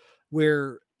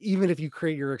where even if you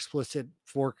create your explicit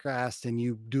forecast and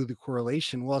you do the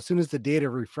correlation, well, as soon as the data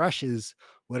refreshes,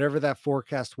 whatever that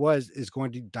forecast was is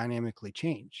going to dynamically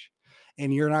change.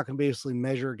 And you're not going to basically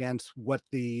measure against what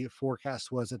the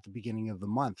forecast was at the beginning of the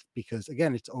month, because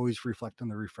again, it's always reflecting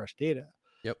the refreshed data.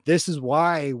 Yep. This is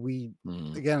why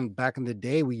again, back in the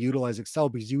day, we utilize Excel,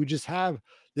 because you would just have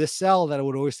this cell that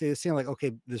would always stay the same, like,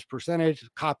 okay, this percentage,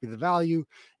 copy the value,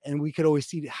 and we could always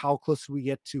see how close we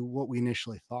get to what we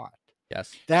initially thought.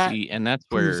 Yes. That See, and that's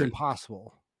proves where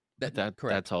impossible. Correct.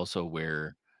 that's also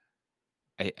where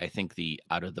I think the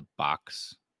out of the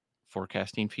box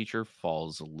forecasting feature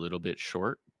falls a little bit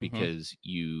short, because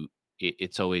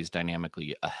it's always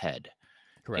dynamically ahead.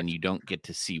 Correct. And you don't get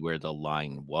to see where the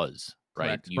line was. Right.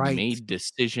 Correct. You Right. made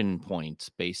decision points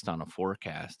based on a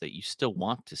forecast that you still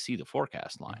want to see the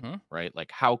forecast line, right?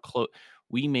 Like, how close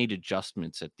we made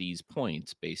adjustments at these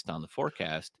points based on the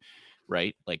forecast,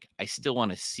 right? Like, I still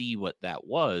want to see what that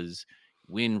was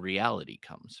when reality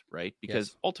comes, right?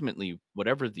 Because Yes. ultimately,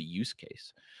 whatever the use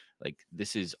case, like,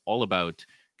 this is all about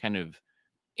kind of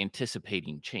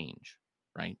anticipating change,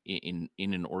 right? In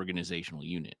an organizational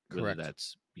unit, whether Correct.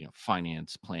 that's,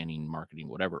 finance, planning, marketing,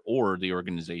 whatever, or the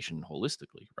organization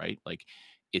holistically, right? Like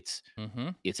it's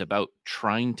it's about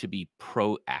trying to be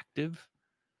proactive.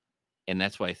 And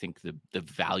that's why I think the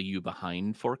value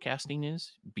behind forecasting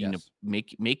is being Yes.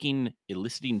 making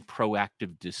eliciting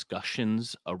proactive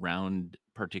discussions around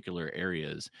particular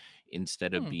areas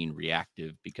instead of being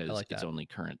reactive I because like it's that. only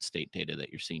current state data that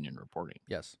you're seeing and reporting.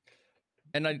 Yes.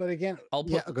 And But again, I'll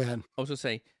yeah, put go ahead. also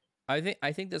say, I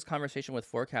think this conversation with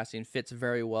forecasting fits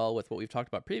very well with what we've talked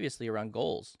about previously around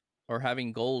goals or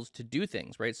having goals to do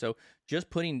things, right? So just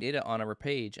putting data on a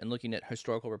page and looking at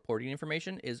historical reporting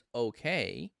information is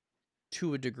okay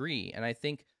to a degree. And I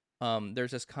think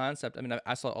there's this concept. I mean,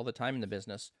 I saw it all the time in the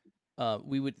business.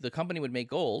 The company would make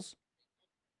goals.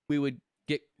 We would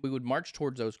march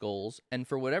towards those goals, and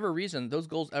for whatever reason, those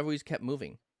goals always kept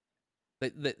moving.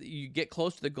 That you get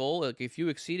close to the goal. Like if you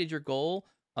exceeded your goal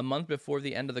a month before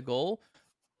the end of the goal,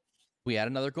 we add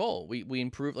another goal. We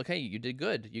improve. Like, hey, you did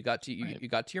good. You got to Right. you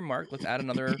got to your mark. Let's add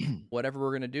another whatever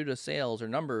we're gonna do to sales or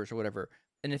numbers or whatever.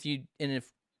 And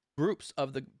if groups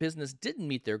of the business didn't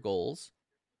meet their goals,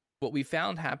 what we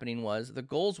found happening was the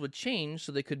goals would change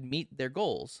so they could meet their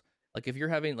goals. Like if you're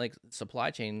having like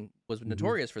supply chain was Mhm.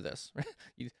 notorious for this.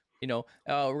 We're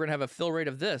gonna have a fill rate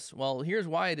of this. Well, here's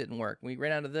why it didn't work. We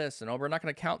ran out of this, and we're not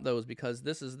gonna count those because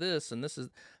this is this, and this is.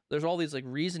 There's all these like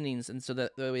reasonings, and so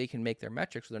that the way they can make their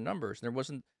metrics or their numbers. And there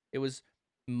wasn't. It was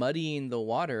muddying the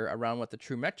water around what the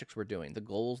true metrics were doing. The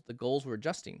goals were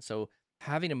adjusting. So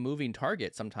having a moving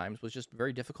target sometimes was just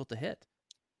very difficult to hit.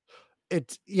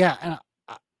 It's yeah,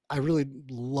 and I really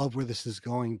love where this is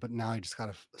going, but now I just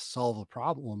gotta solve a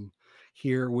problem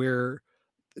here where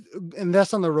and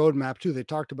that's on the roadmap too. They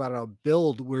talked about a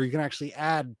build where you can actually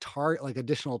add like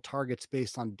additional targets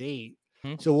based on date.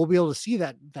 Hmm? So we'll be able to see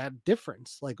that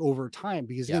difference like over time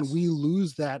because again, Yes. we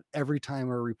lose that every time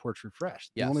our report's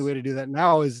refreshed. The only Yes. way to do that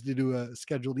now is to do a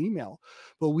scheduled email,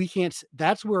 but we can't.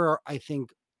 That's where I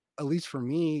think, at least for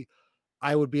me,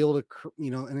 I would be able to,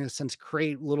 in a sense,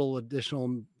 create little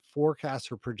additional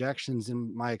forecasts or projections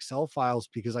in my Excel files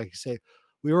because, like I say,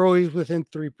 we were always within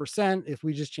 3%. If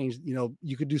we just changed,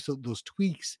 you could do those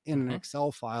tweaks in an Hmm.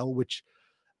 Excel file, which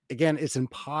again, it's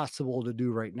impossible to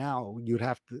do right now. You'd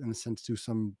have to, in a sense, do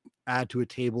some add to a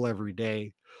table every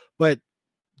day. But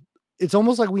it's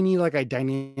almost like we need like a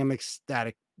dynamic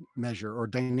static measure or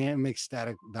dynamic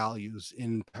static values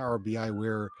in Power BI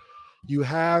where you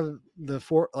have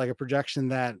like a projection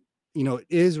that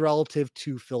is relative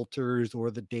to filters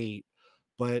or the date,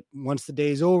 but once the day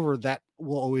is over, that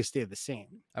will always stay the same,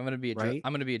 I'm gonna be a jerk. right?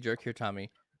 I'm gonna be a jerk here,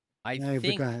 Tommy. I Yeah, but go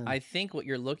think ahead. I think what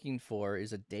you're looking for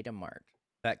is a data mart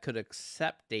that could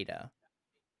accept data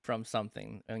from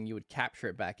something, and you would capture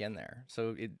it back in there.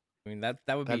 So I mean, that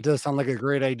would That be. does sound like a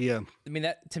great idea. I mean,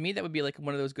 that to me that would be like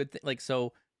one of those good things. Like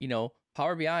so,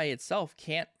 Power BI itself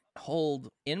can't hold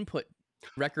input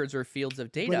records or fields of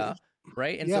But data,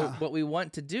 right? And so yeah, what we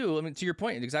want to do, I mean, to your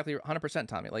point, exactly 100%,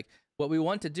 Tommy. Like what we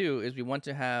want to do is we want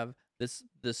to have this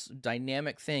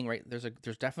dynamic thing, right? There's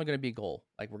definitely going to be a goal.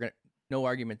 Like no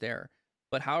argument there.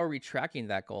 But how are we tracking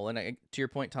that goal? And to your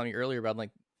point, Tommy, earlier about like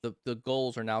the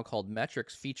goals are now called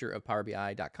metrics feature of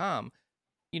PowerBI.com.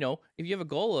 If you have a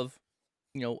goal of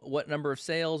what number of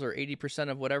sales or 80%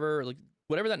 of whatever, like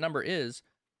whatever that number is,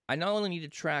 I not only need to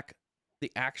track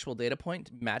the actual data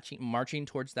point marching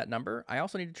towards that number, I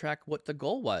also need to track what the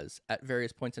goal was at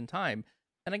various points in time.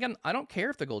 And again, I don't care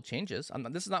if the goal changes.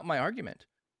 This is not my argument.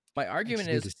 My I argument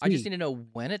just need is to I just see. need to know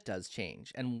when it does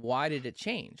change and why did it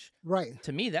change. Right.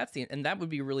 To me, and that would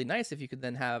be really nice if you could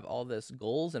then have all this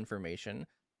goals information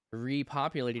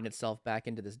repopulating itself back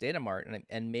into this data mart,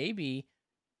 and maybe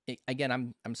again,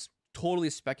 I'm totally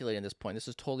speculating at this point. This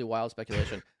is totally wild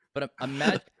speculation. But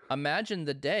imagine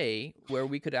the day where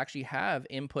we could actually have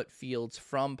input fields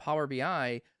from Power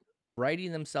BI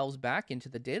writing themselves back into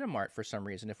the data mart for some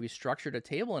reason. If we structured a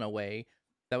table in a way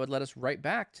that would let us write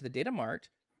back to the data mart,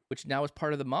 which now is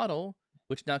part of the model,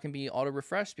 which now can be auto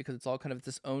refreshed because it's all kind of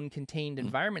this own contained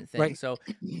environment thing. Right. So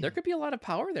there could be a lot of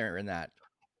power there in that.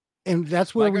 And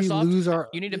that's where we Microsoft, lose our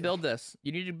you need to build this.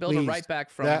 You need to build a please. write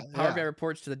back That from Power BI yeah.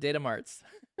 reports to the data marts.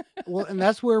 Well, and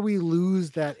that's where we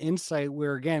lose that insight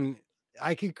where again,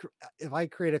 if I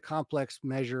create a complex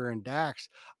measure in DAX,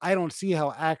 I don't see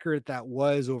how accurate that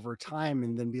was over time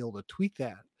and then be able to tweak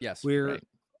that. Yes. Where Right.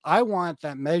 I want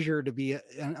that measure to be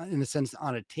in a sense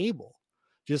on a table,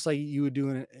 just like you would do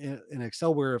in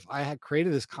Excel, where if I had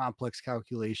created this complex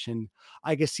calculation,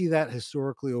 I could see that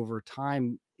historically over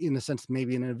time, in a sense,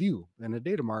 maybe in a view in a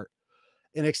data mart.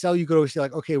 In Excel, you could always see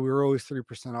like, okay, we were always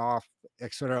 3% off,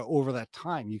 etc. Over that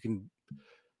time. You can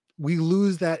we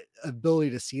lose that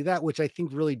ability to see that, which I think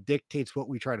really dictates what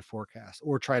we try to forecast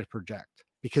or try to project,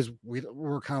 because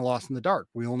we're kind of lost in the dark.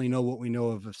 We only know what we know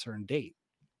of a certain date.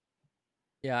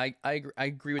 Yeah, I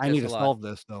agree with I need this a to lot. solve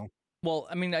this though. Well,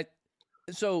 I mean,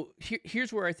 so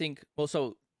here's where I think. Well,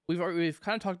 so we've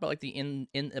kind of talked about like the in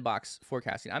the box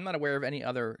forecasting. I'm not aware of any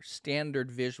other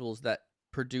standard visuals that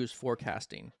produce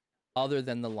forecasting other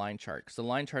than the line chart, because the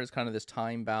line chart is kind of this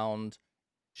time bound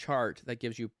chart that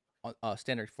gives you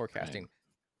standard forecasting. Right.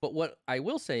 But what I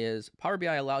will say is Power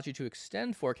BI allows you to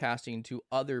extend forecasting to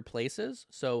other places.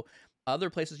 So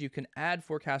other places you can add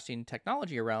forecasting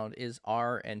technology around is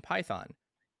R and Python.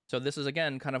 So this is,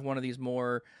 again, kind of one of these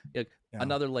more,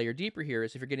 another layer deeper here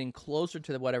is if you're getting closer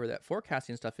to whatever that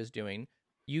forecasting stuff is doing,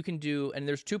 you can do, and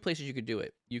there's two places you could do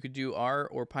it. You could do R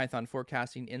or Python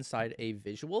forecasting inside a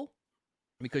visual,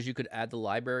 because you could add the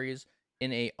libraries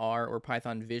in a R or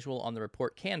Python visual on the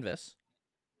report canvas,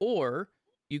 or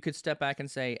you could step back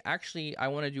and say, actually, I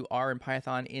want to do R and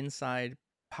Python inside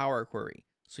Power Query.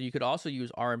 So you could also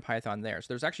use R and Python there. So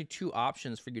there's actually two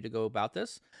options for you to go about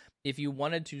this. If you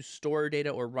wanted to store data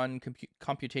or run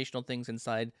computational things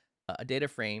inside a data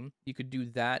frame, you could do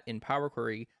that in Power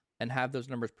Query and have those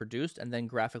numbers produced and then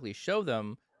graphically show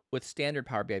them with standard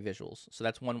Power BI visuals. So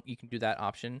that's one, you can do that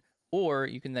option. Or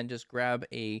you can then just grab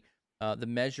the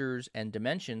measures and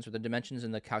dimensions, or the dimensions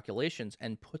and the calculations,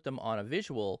 and put them on a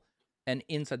visual. And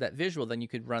inside that visual, then you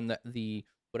could run the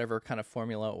whatever kind of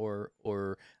formula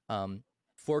or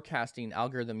forecasting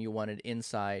algorithm you wanted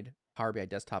inside Power BI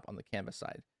Desktop on the Canvas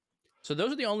side. So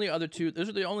those are the only other two. Those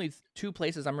are the only two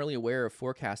places I'm really aware of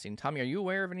forecasting. Tommy, are you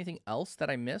aware of anything else that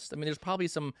I missed? I mean, there's probably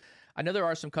some. I know there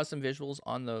are some custom visuals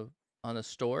on the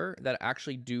store that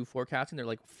actually do forecasting. They're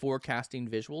like forecasting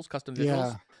visuals, custom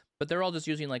visuals, but they're all just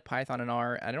using like Python and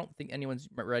R. I don't think anyone's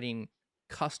writing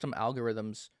custom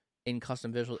algorithms in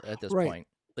custom visual at this point.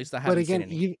 At least I haven't seen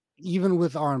any. Even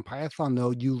with R and Python,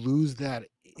 though, you lose that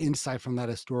insight from that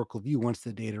historical view once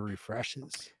the data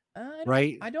refreshes.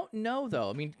 Right? I don't know though.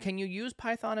 I mean, can you use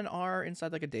Python and R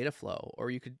inside like a data flow,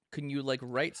 or can you like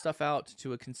write stuff out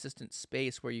to a consistent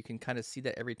space where you can kind of see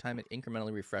that every time it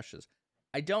incrementally refreshes?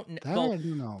 I don't know.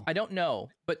 Well, I don't know.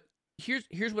 But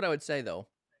here's what I would say though.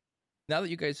 Now that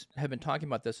you guys have been talking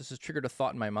about this has triggered a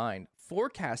thought in my mind.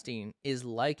 Forecasting is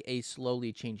like a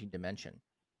slowly changing dimension.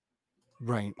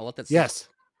 Right. I'll let that yes.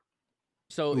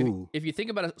 So if you think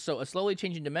about it, so a slowly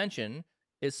changing dimension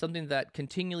is something that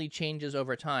continually changes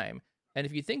over time. And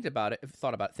if you think about it,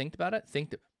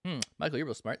 Michael, you're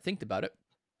real smart. Think about it.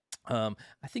 I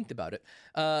think about it.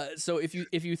 So if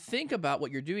you think about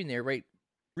what you're doing there, right?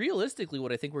 Realistically,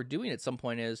 what I think we're doing at some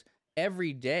point is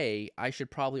every day I should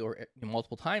probably, or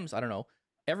multiple times, I don't know,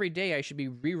 every day I should be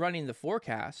rerunning the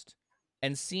forecast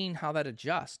and seeing how that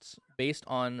adjusts based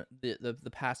on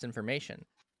the past information.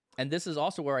 And this is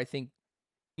also where I think,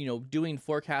 doing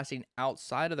forecasting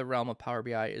outside of the realm of Power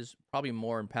BI is probably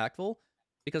more impactful,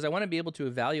 because I want to be able to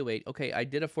evaluate, okay, I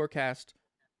did a forecast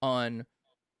on,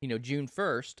 June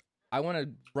 1st. I want to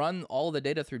run all the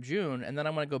data through June, and then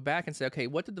I want to go back and say, okay,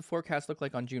 what did the forecast look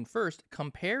like on June 1st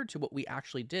compared to what we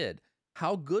actually did?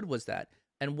 How good was that?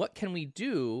 And what can we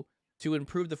do to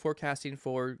improve the forecasting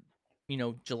for,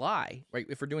 July, right?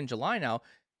 If we're doing July now,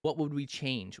 what would we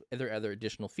change? Are there other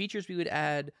additional features we would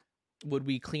add? Would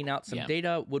we clean out some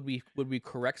data? Would we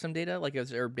correct some data? Like, is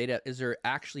there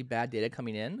actually bad data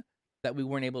coming in that we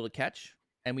weren't able to catch,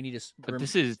 and we need to? But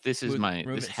this has been my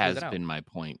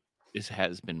point. This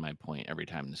has been my point every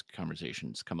time this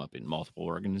conversation's come up in multiple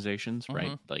organizations,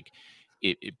 right? Like,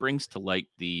 it brings to light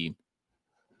the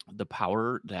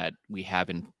power that we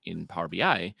have in Power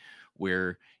BI,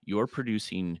 where you're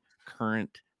producing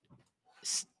current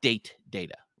state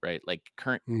data, right? Like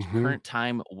current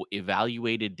time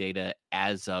evaluated data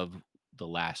as of the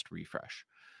last refresh,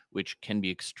 which can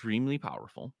be extremely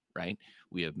powerful, right?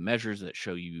 We have measures that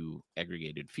show you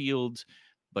aggregated fields,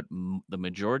 but the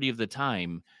majority of the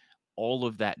time, all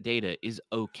of that data is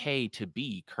okay to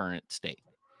be current state,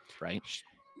 right?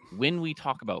 When we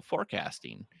talk about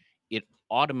forecasting, it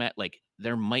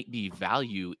there might be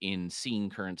value in seeing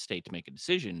current state to make a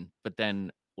decision, but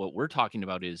then what we're talking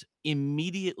about is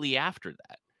immediately after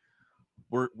that,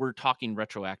 we're talking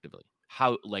retroactively.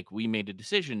 How, like, we made a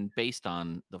decision based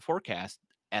on the forecast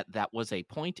that was a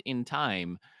point in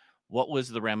time. What was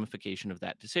the ramification of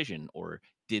that decision? Or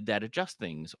did that adjust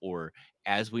things? Or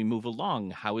as we move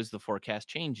along, how is the forecast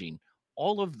changing?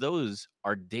 All of those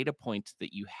are data points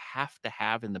that you have to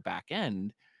have in the back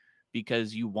end,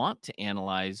 because you want to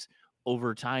analyze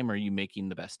over time, are you making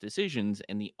the best decisions?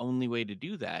 And the only way to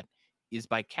do that is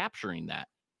by capturing that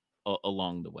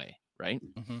along the way, right?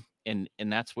 And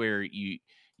that's where you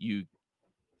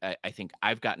I think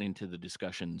I've gotten into the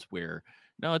discussions where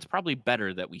no, it's probably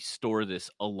better that we store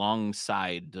this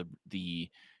alongside the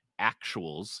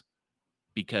actuals,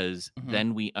 because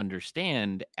then we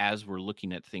understand as we're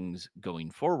looking at things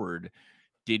going forward,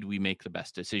 did we make the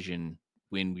best decision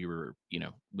when we were,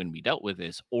 when we dealt with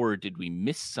this, or did we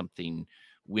miss something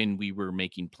when we were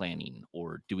making planning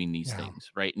or doing these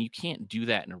things, right? And you can't do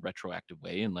that in a retroactive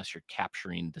way unless you're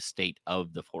capturing the state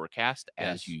of the forecast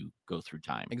as you go through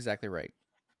time. Exactly right.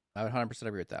 I would 100%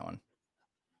 agree with that one.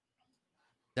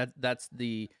 It's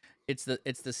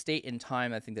the state and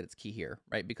time. I think that it's key here,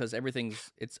 right? Because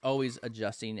it's always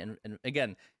adjusting, and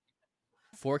again,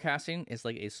 forecasting is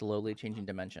like a slowly changing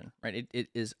dimension, right? It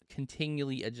is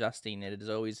continually adjusting, and it is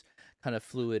always kind of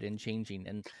fluid and changing.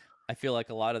 And I feel like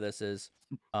a lot of this is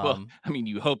well, I mean,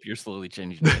 you hope your slowly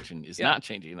changing dimension is not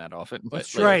changing that often, but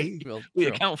that's right. We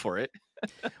account for it.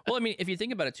 Well, I mean, if you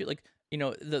think about it too, like,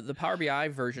 the Power BI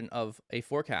version of a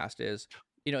forecast is,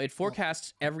 it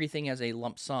forecasts everything as a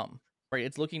lump sum, right?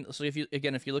 It's looking, so if you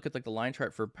look at like the line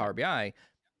chart for Power BI,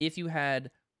 if you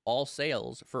had all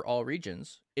sales for all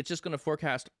regions, it's just going to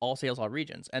forecast all sales, all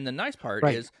regions. And the nice part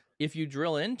is if you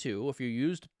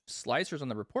used slicers on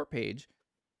the report page,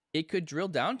 it could drill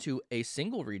down to a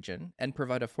single region and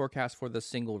provide a forecast for the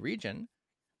single region,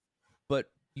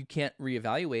 but you can't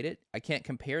reevaluate it. I can't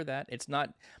compare that. It's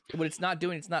not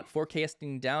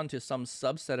forecasting down to some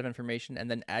subset of information and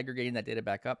then aggregating that data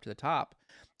back up to the top.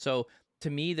 So to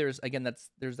me, there's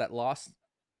that loss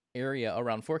area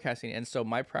around forecasting. And so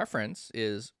my preference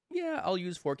is, I'll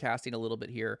use forecasting a little bit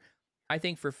here. I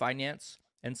think for finance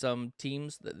and some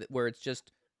teams where it's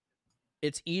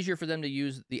easier for them to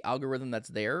use the algorithm that's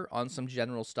there on some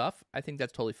general stuff, I think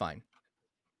that's totally fine.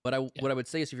 But what I would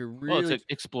say is, if you're really it's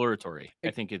exploratory,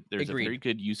 I think there's a very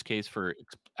good use case for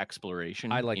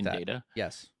exploration in data.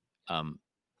 Yes.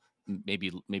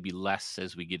 Maybe less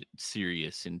as we get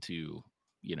serious into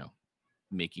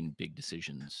making big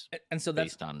decisions, and so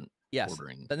that's based on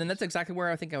ordering. And then that's exactly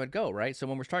where I think I would go, right? So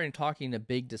when we're starting talking to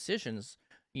big decisions,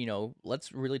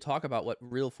 let's really talk about what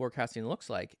real forecasting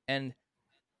looks like. And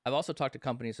I've also talked to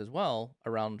companies as well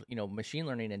around machine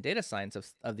learning and data science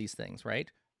of these things, right?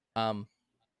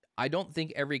 I don't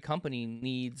think every company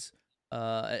needs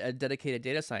a dedicated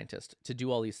data scientist to do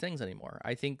all these things anymore.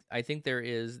 I think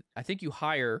you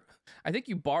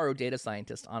borrow data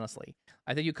scientists, honestly.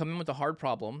 I think you come in with a hard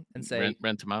problem and say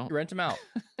rent them out.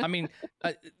 I mean,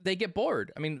 they get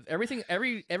bored. I mean,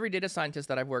 every data scientist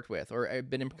that I've worked with or I've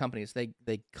been in companies, they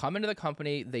come into the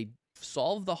company, they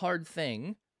solve the hard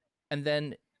thing, and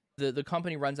then the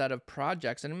company runs out of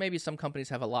projects. And maybe some companies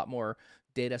have a lot more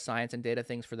data science and data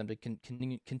things for them to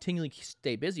continually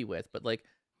stay busy with. But like,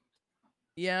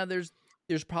 there's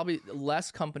probably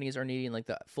less companies are needing like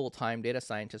the full-time data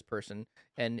scientist person.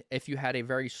 And if you had a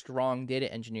very strong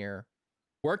data engineer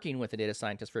working with a data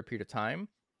scientist for a period of time,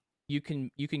 you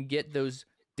can get those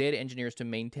data engineers to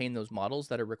maintain those models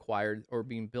that are required or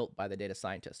being built by the data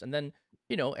scientist. And then,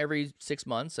 every 6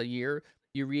 months, a year,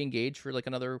 you re-engage for like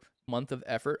another month of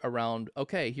effort around,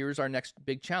 okay, here's our next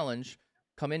big challenge.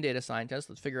 Come in, data scientists,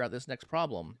 let's figure out this next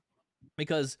problem.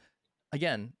 Because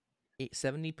again,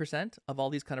 70% of all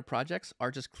these kind of projects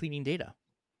are just cleaning data,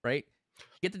 right?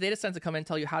 Get the data science to come in and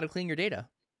tell you how to clean your data.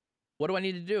 What do I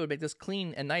need to do to make this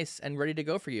clean and nice and ready to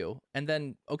go for you? And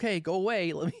then, okay, go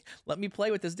away. Let me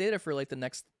play with this data for like the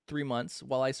next 3 months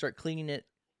while I start cleaning it,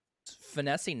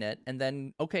 finessing it. And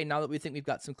then, okay, now that we think we've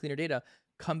got some cleaner data,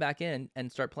 come back in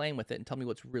and start playing with it and tell me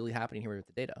what's really happening here with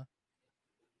the data.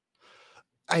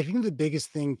 I think the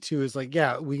biggest thing too is like,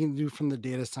 we can do from the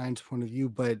data science point of view,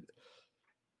 but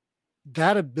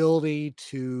that ability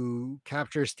to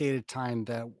capture state of time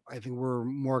that I think we're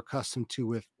more accustomed to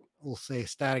with, we'll say,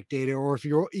 static data, or if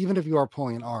you are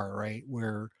pulling an R, right,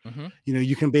 where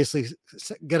you can basically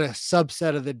get a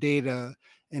subset of the data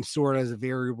and store it as a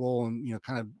variable, and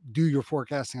kind of do your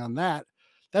forecasting on that.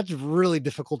 That's really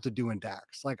difficult to do in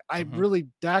DAX. Like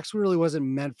DAX really wasn't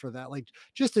meant for that. Like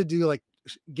just to do like,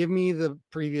 give me the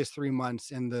previous 3 months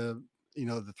and the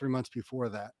 3 months before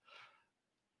that.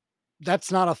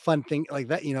 That's not a fun thing like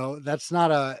that. That's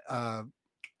not a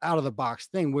out of the box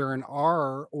thing, where in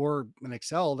R or in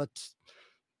Excel, that's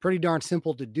pretty darn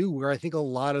simple to do, where I think a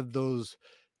lot of those,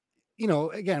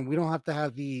 again, we don't have to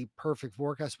have the perfect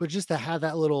forecast, but just to have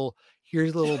that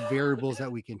here's little variables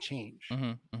that we can change.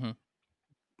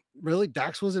 Really,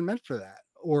 DAX wasn't meant for that.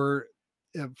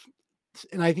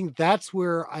 And I think that's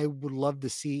where I would love to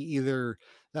see either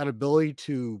that ability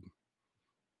to,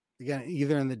 again,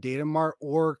 either in the data mart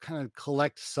or kind of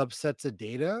collect subsets of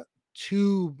data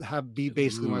to be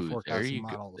basically my forecasting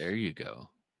models. There you go.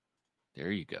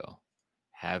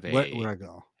 Have where I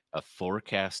go? a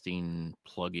forecasting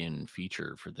plugin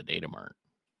feature for the Data Mart.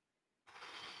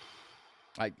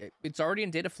 It's already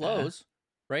in data flows,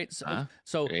 right?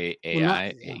 So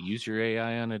AI, use your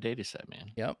AI on a data set,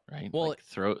 man. Yep. Right. Well, like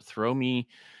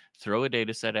throw a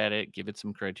data set at it, give it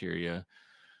some criteria,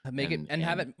 have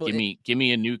it give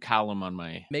me a new column on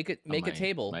my make a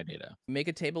table, my data. Make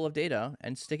a table of data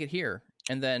and stick it here,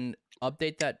 and then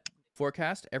update that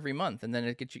forecast every month, and then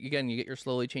it gets you again. You get your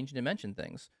slowly changing dimension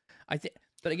things. I think.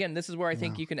 But again, this is where I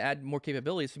think you can add more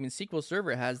capabilities. I mean, SQL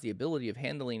Server has the ability of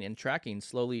handling and tracking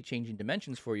slowly changing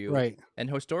dimensions for you, right? And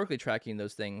historically tracking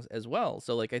those things as well.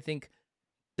 So, like, I think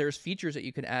there's features that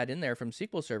you can add in there from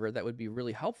SQL Server that would be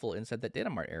really helpful inside that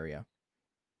Data Mart area.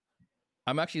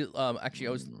 I'm actually, I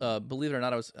was, believe it or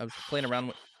not, I was playing around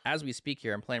with, as we speak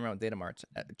here. I'm playing around with Data Marts,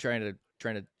 trying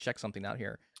to check something out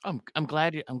here. I'm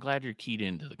glad you're keyed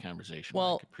into the conversation.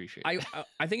 Well, Mike. Appreciate it.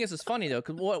 I think this is funny though,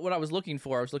 because what I was looking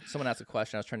for, someone asked a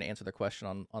question. I was trying to answer the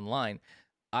question online.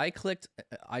 I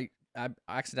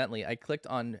accidentally clicked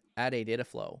on add a data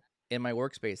flow in my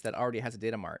workspace that already has a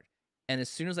Data Mart, and as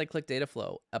soon as I clicked data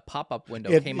flow, a pop-up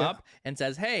window came up and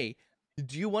says, "Hey,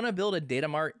 do you want to build a Data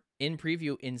Mart in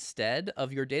preview instead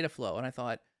of your data flow?" And I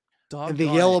thought, and the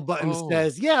yellow button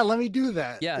says, "Yeah, let me do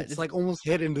that." Yeah, it's like almost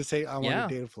hidden to say, "I want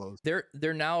data flows."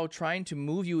 They're now trying to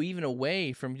move you even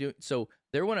away from doing. So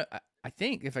they want to. I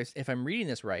think if I'm reading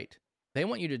this right, they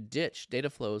want you to ditch data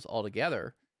flows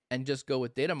altogether and just go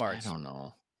with Data Marts. I don't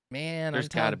know. Man, there's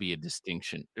got to be a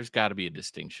distinction. There's got to be a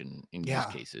distinction in use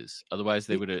cases. Otherwise,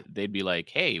 they'd be like,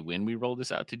 "Hey, when we roll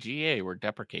this out to GA, we're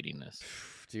deprecating this."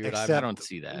 Dude, I don't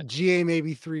see that. GA may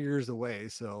be 3 years away,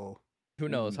 so who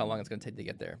knows how long it's going to take to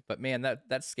get there. But man,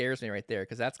 that scares me right there,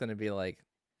 because that's going to be like,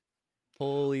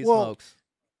 holy smokes.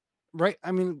 Right.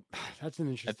 I mean, that's an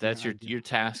interesting. That's your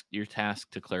task. Your task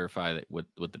to clarify that what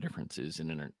the difference is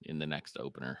in the next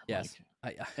opener. Yes.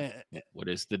 What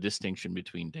is the distinction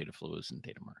between data flows and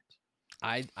Data Marts?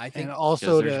 I think, and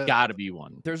also there's got to be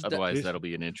one. Otherwise, that'll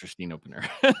be an interesting opener.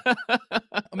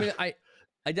 I mean, I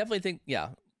definitely think, yeah.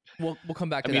 We'll come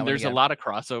back to that. I mean, there's a lot of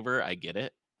crossover. I get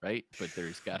it, right? But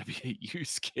there's got to be a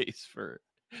use case for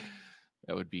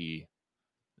that. Would be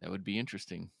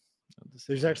interesting.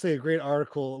 There's actually a great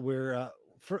article where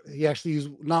he actually used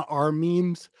not our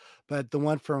memes, but the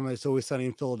one from It's Always Sunny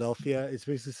in Philadelphia. It's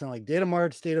basically something like data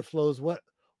marts, data flows. What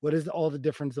is all the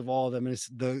difference of all of them? And it's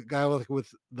the guy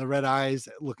with the red eyes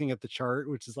looking at the chart,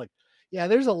 which is like, yeah,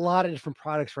 there's a lot of different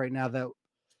products right now that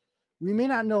we may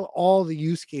not know all the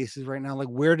use cases right now. Like,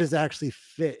 where does it actually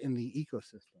fit in the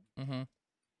ecosystem? Mm-hmm.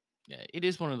 Yeah, it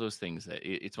is one of those things that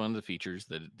it's one of the features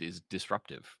that is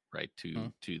disruptive, right?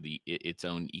 To its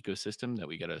own ecosystem, that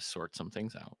we got to sort some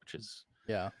things out, which is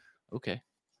okay.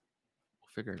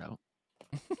 We'll figure it out.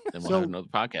 Then we'll have another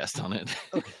podcast on it.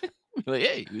 Okay. Like,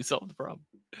 hey, we solved the problem.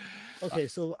 Okay,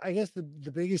 so I guess the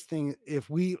biggest thing, if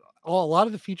a lot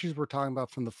of the features we're talking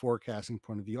about from the forecasting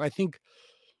point of view, I think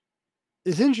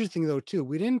it's interesting though too.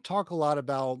 We didn't talk a lot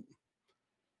about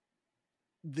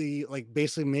the, like,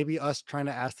 basically maybe us trying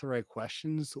to ask the right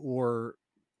questions, or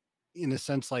in a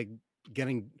sense, like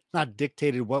getting not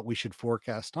dictated what we should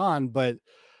forecast on, but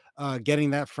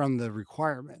getting that from the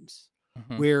requirements.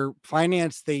 Where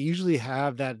finance, they usually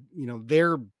have that,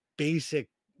 their basic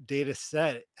data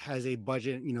set has a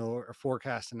budget, or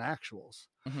forecast and actuals.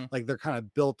 Like, they're kind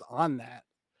of built on that.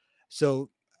 So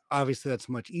obviously that's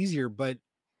much easier, but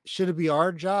should it be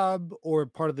our job or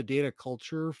part of the data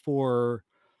culture for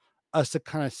us to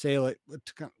kind of say, like,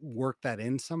 to kind of work that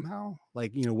in somehow?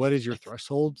 Like, what is your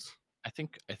thresholds? I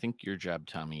think your job,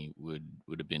 Tommy, would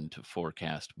have been to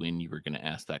forecast when you were going to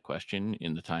ask that question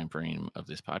in the time frame of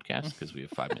this podcast, because we have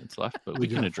 5 minutes left, but we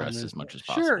can address as much as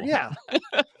possible. Sure, yeah.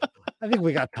 I think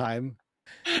we got time.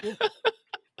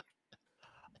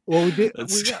 Well, we did.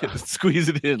 Let's squeeze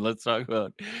it in. Let's talk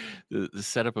about the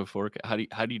setup of forecast.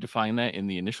 How do you define that in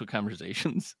the initial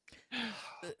conversations?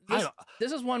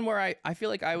 This is one where I feel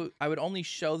like I would only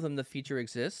show them the feature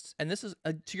exists. And this is,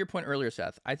 to your point earlier,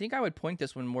 Seth, I think I would point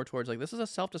this one more towards, like, this is a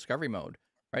self-discovery mode,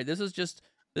 right? This is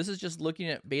just looking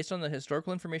at, based on the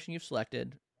historical information you've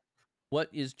selected, what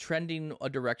is trending a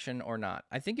direction or not.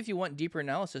 I think if you want deeper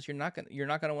analysis, you're not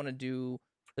gonna want to do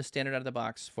the standard out of the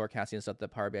box forecasting stuff that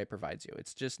Power BI provides you.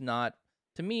 It's just not,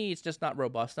 to me, it's just not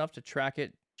robust enough to track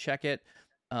it, check it.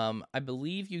 I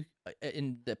believe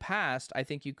in the past, I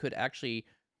think you could actually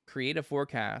create a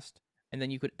forecast, and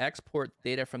then you could export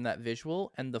data from that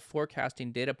visual, and the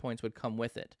forecasting data points would come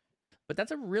with it. But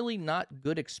that's a really not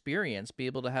good experience, be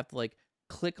able to have to, like,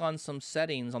 click on some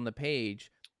settings on the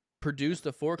page, produce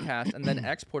the forecast and then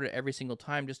export it every single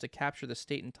time just to capture the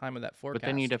state and time of that forecast. But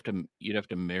then you'd have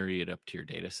to marry it up to your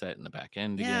data set in the back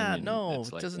end Yeah, again, and no, it's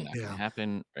it like doesn't. not gonna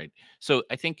happen, right? So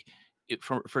I think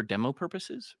for demo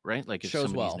purposes, right? Like if Shows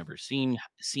somebody's well. never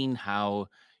seen how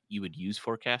you would use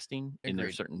forecasting in their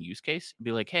Agreed. certain use case,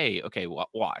 be like, hey, okay, what,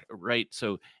 right?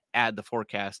 So add the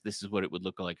forecast. This is what it would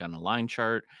look like on a line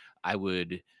chart. I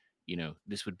would,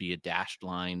 this would be a dashed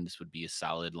line. This would be a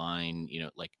solid line.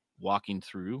 Like walking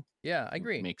through Yeah, I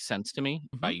agree. makes sense to me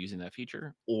by using that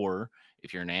feature. Or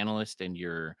if you're an analyst and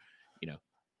you're,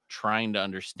 trying to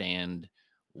understand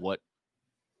what,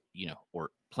 or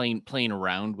playing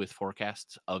around with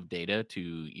forecasts of data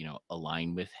to,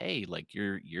 align with, hey, like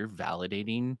you're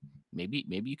validating, maybe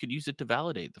you could use it to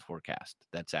validate the forecast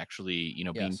that's actually,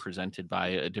 being Yes. presented by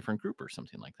a different group or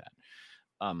something like that.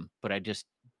 But I just,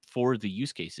 for the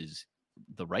use cases,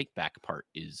 the write back part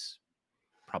is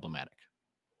problematic.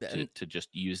 To just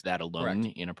use that alone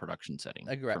in a production setting.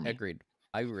 Agreed.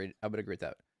 I would agree with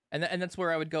that. And that's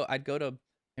where I would go. I'd go to.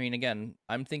 I mean, again,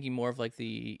 I'm thinking more of like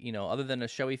the other than a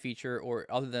showy feature or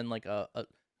other than like a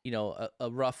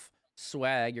rough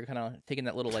swag. You're kind of taking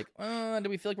that little like, do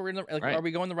we feel like we're in the like, Right. Are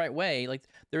we going the right way? Like,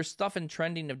 there's stuff in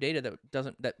trending of data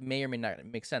that may or may not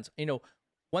make sense.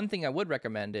 One thing I would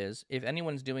recommend is if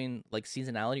anyone's doing like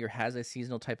seasonality or has a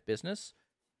seasonal type business,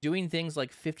 doing things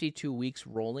like 52 weeks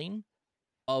rolling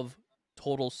of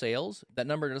total sales. That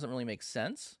number doesn't really make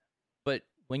sense, but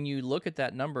when you look at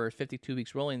that number 52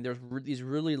 weeks rolling, there's these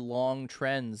really long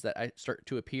trends that start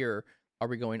to appear. Are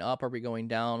we going up? Are we going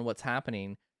down? What's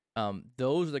happening?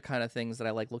 Those are the kind of things that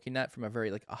I like looking at from a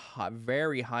very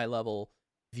very high level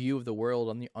view of the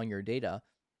world on your data,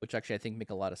 which actually I think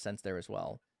make a lot of sense there as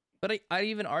well. But I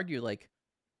even argue like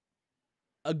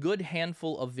a good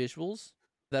handful of visuals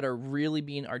that are really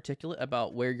being articulate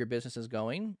about where your business is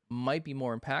going might be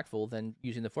more impactful than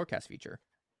using the forecast feature,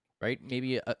 right?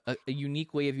 Maybe a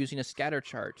unique way of using a scatter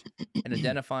chart and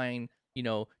identifying,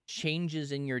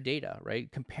 changes in your data,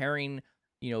 right? Comparing,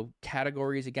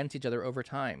 categories against each other over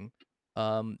time.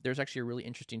 There's actually a really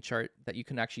interesting chart that you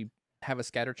can actually have a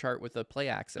scatter chart with a play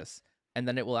axis, and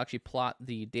then it will actually plot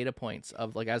the data points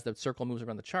of like as the circle moves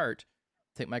around the chart.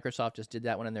 I think Microsoft just did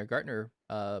that one in their Gartner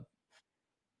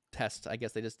test. I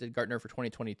guess they just did Gartner for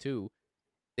 2022.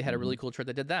 They had a really cool chart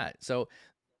that did that. So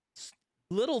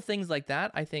little things like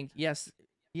that, I think, yes,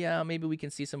 yeah, maybe we can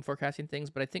see some forecasting things,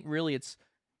 but I think really it's,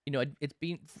 it's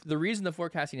being, the reason the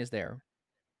forecasting is there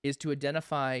is to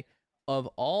identify of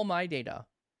all my data,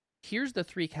 here's the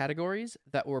 3 categories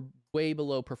that were way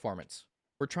below performance.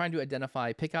 We're trying to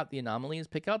identify, pick out the anomalies,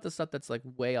 pick out the stuff that's like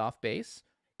way off base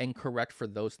and correct for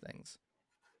those things.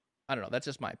 I don't know. That's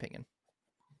just my opinion.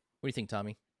 What do you think,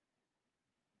 Tommy?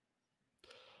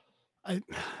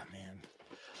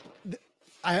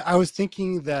 I was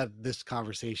thinking that this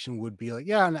conversation would be like,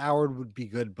 yeah, an hour would be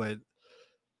good, but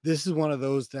this is one of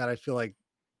those that I feel like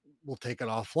we'll take it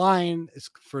offline. It's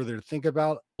further to think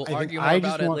about. We'll argue more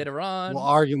about it later on. We'll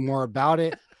argue more about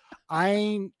it.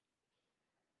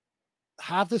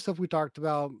 Half the stuff we talked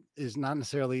about is not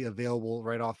necessarily available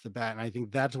right off the bat, and I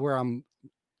think that's where I'm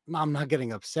not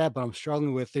getting upset, but I'm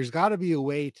struggling with. There's got to be a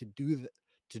way to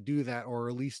do that, or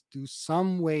at least do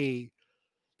some way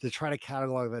to try to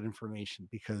catalog that information,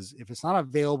 because if it's not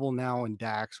available now in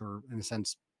DAX, or in a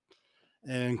sense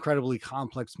an incredibly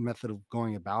complex method of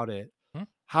going about it,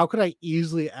 how could I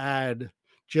easily add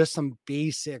just some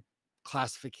basic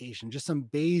classification, just some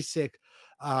basic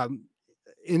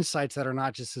insights that are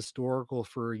not just historical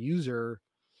for a user,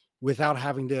 without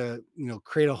having to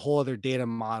create a whole other data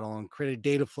model and create a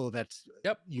data flow that's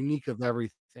unique of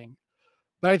everything.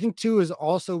 But I think too is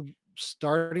also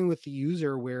starting with the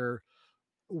user, where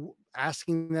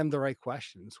asking them the right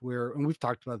questions, and we've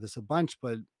talked about this a bunch,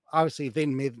 but obviously if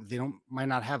might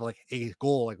not have like a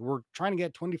goal, like we're trying to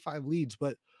get 25 leads,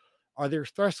 but are there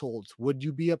thresholds? Would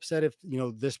you be upset if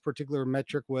this particular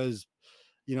metric was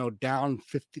down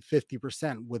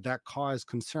 50%? Would that cause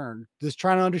concern? Just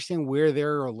trying to understand where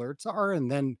their alerts are, and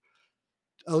then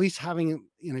at least having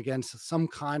again some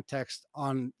context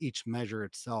on each measure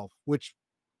itself, which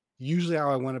usually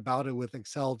how I went about it with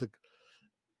Excel, to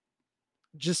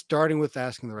just starting with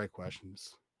asking the right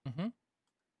questions.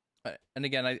 And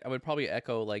again, I would probably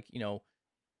echo, like,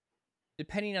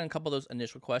 depending on a couple of those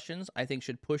initial questions, I think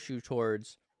should push you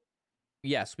towards,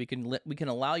 yes, we can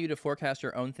allow you to forecast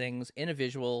your own things in a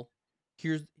visual.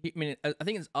 I think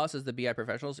it's us as the BI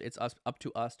professionals. It's up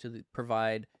to us to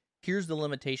provide. Here's the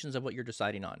limitations of what you're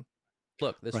deciding on.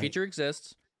 Look, this feature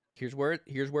exists. Here's where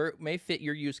it may fit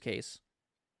your use case.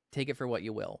 Take it for what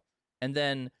you will, and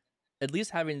then at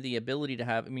least having the ability to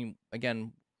have. I mean,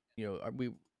 again,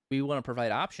 we want to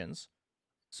provide options.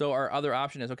 So our other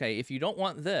option is, okay, if you don't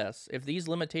want this, if these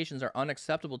limitations are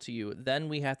unacceptable to you, then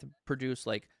we have to produce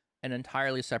like an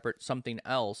entirely separate something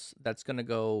else that's going to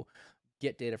go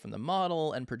get data from the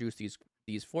model and produce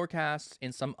these forecasts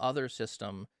in some other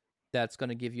system that's going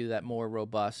to give you that more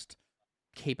robust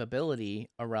capability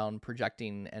around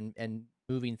projecting and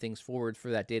moving things forward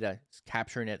for that data,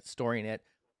 capturing it, storing it,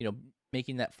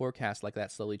 making that forecast like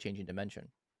that slowly changing dimension.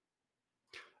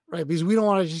 Right, because we don't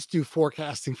want to just do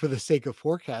forecasting for the sake of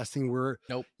forecasting. We're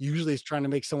Nope. usually it's trying to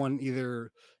make someone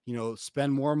either,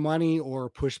 spend more money or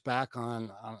push back on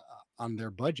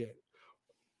their budget.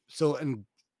 So, and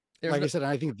like I said,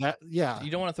 I think that, yeah,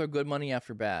 you don't want to throw good money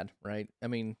after bad, right? I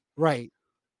mean, right.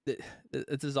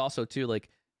 This is also too, like,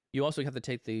 you also have to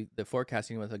take the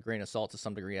forecasting with a grain of salt to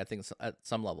some degree. I think at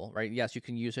some level, right? Yes, you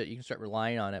can use it, you can start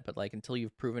relying on it, but like until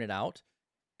you've proven it out,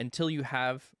 until you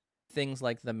have things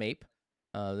like the MAPE,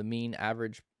 the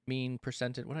mean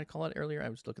percentage. What did I call it earlier? I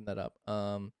was looking that up.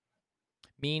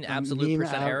 Mean absolute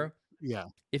percent error. Yeah.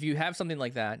 If you have something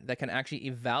like that can actually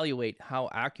evaluate how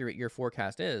accurate your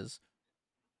forecast is,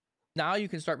 now you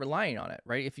can start relying on it,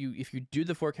 right? If you do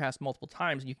the forecast multiple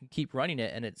times and you can keep running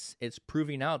it and it's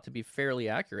proving out to be fairly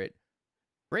accurate,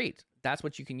 great. That's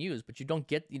what you can use, but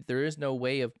there is no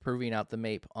way of proving out the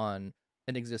MAPE on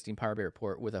an existing Power BI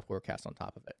report with a forecast on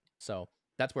top of it. So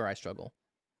that's where I struggle.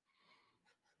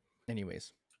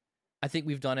 Anyways, I think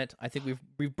we've done it. I think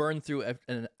we've burned through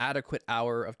an adequate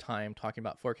hour of time talking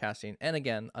about forecasting, and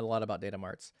again, a lot about data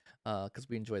marts because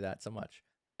we enjoy that so much.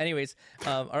 Anyways,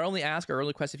 our only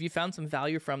request, if you found some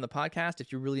value from the podcast,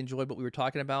 if you really enjoyed what we were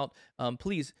talking about,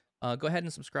 please go ahead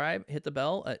and subscribe, hit the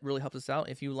bell. It really helps us out.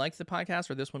 If you liked the podcast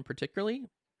or this one particularly,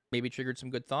 maybe triggered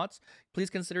some good thoughts, please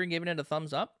consider giving it a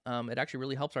thumbs up. It actually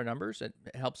really helps our numbers. It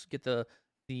helps get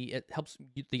it helps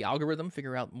the algorithm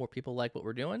figure out more people like what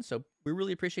we're doing. So we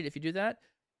really appreciate it if you do that,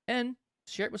 and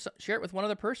share it with one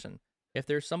other person. If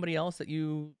there's somebody else that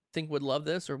you think would love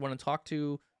this or want to talk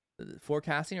to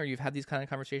forecasting, or you've had these kind of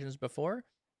conversations before,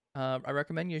 I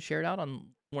recommend you share it out on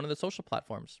one of the social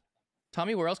platforms.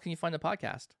 Tommy, where else can you find the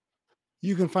podcast?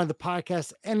 You can find the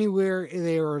podcast anywhere.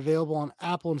 They are available on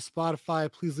Apple and Spotify.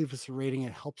 Please leave us a rating.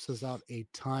 It helps us out a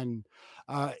ton.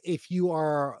 If you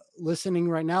are listening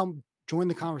right now, join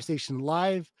the conversation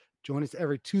live. Join us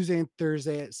every Tuesday and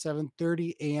Thursday at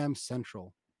 7:30 a.m.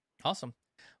 Central. Awesome.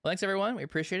 Well, thanks, everyone. We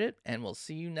appreciate it, and we'll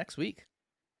see you next week.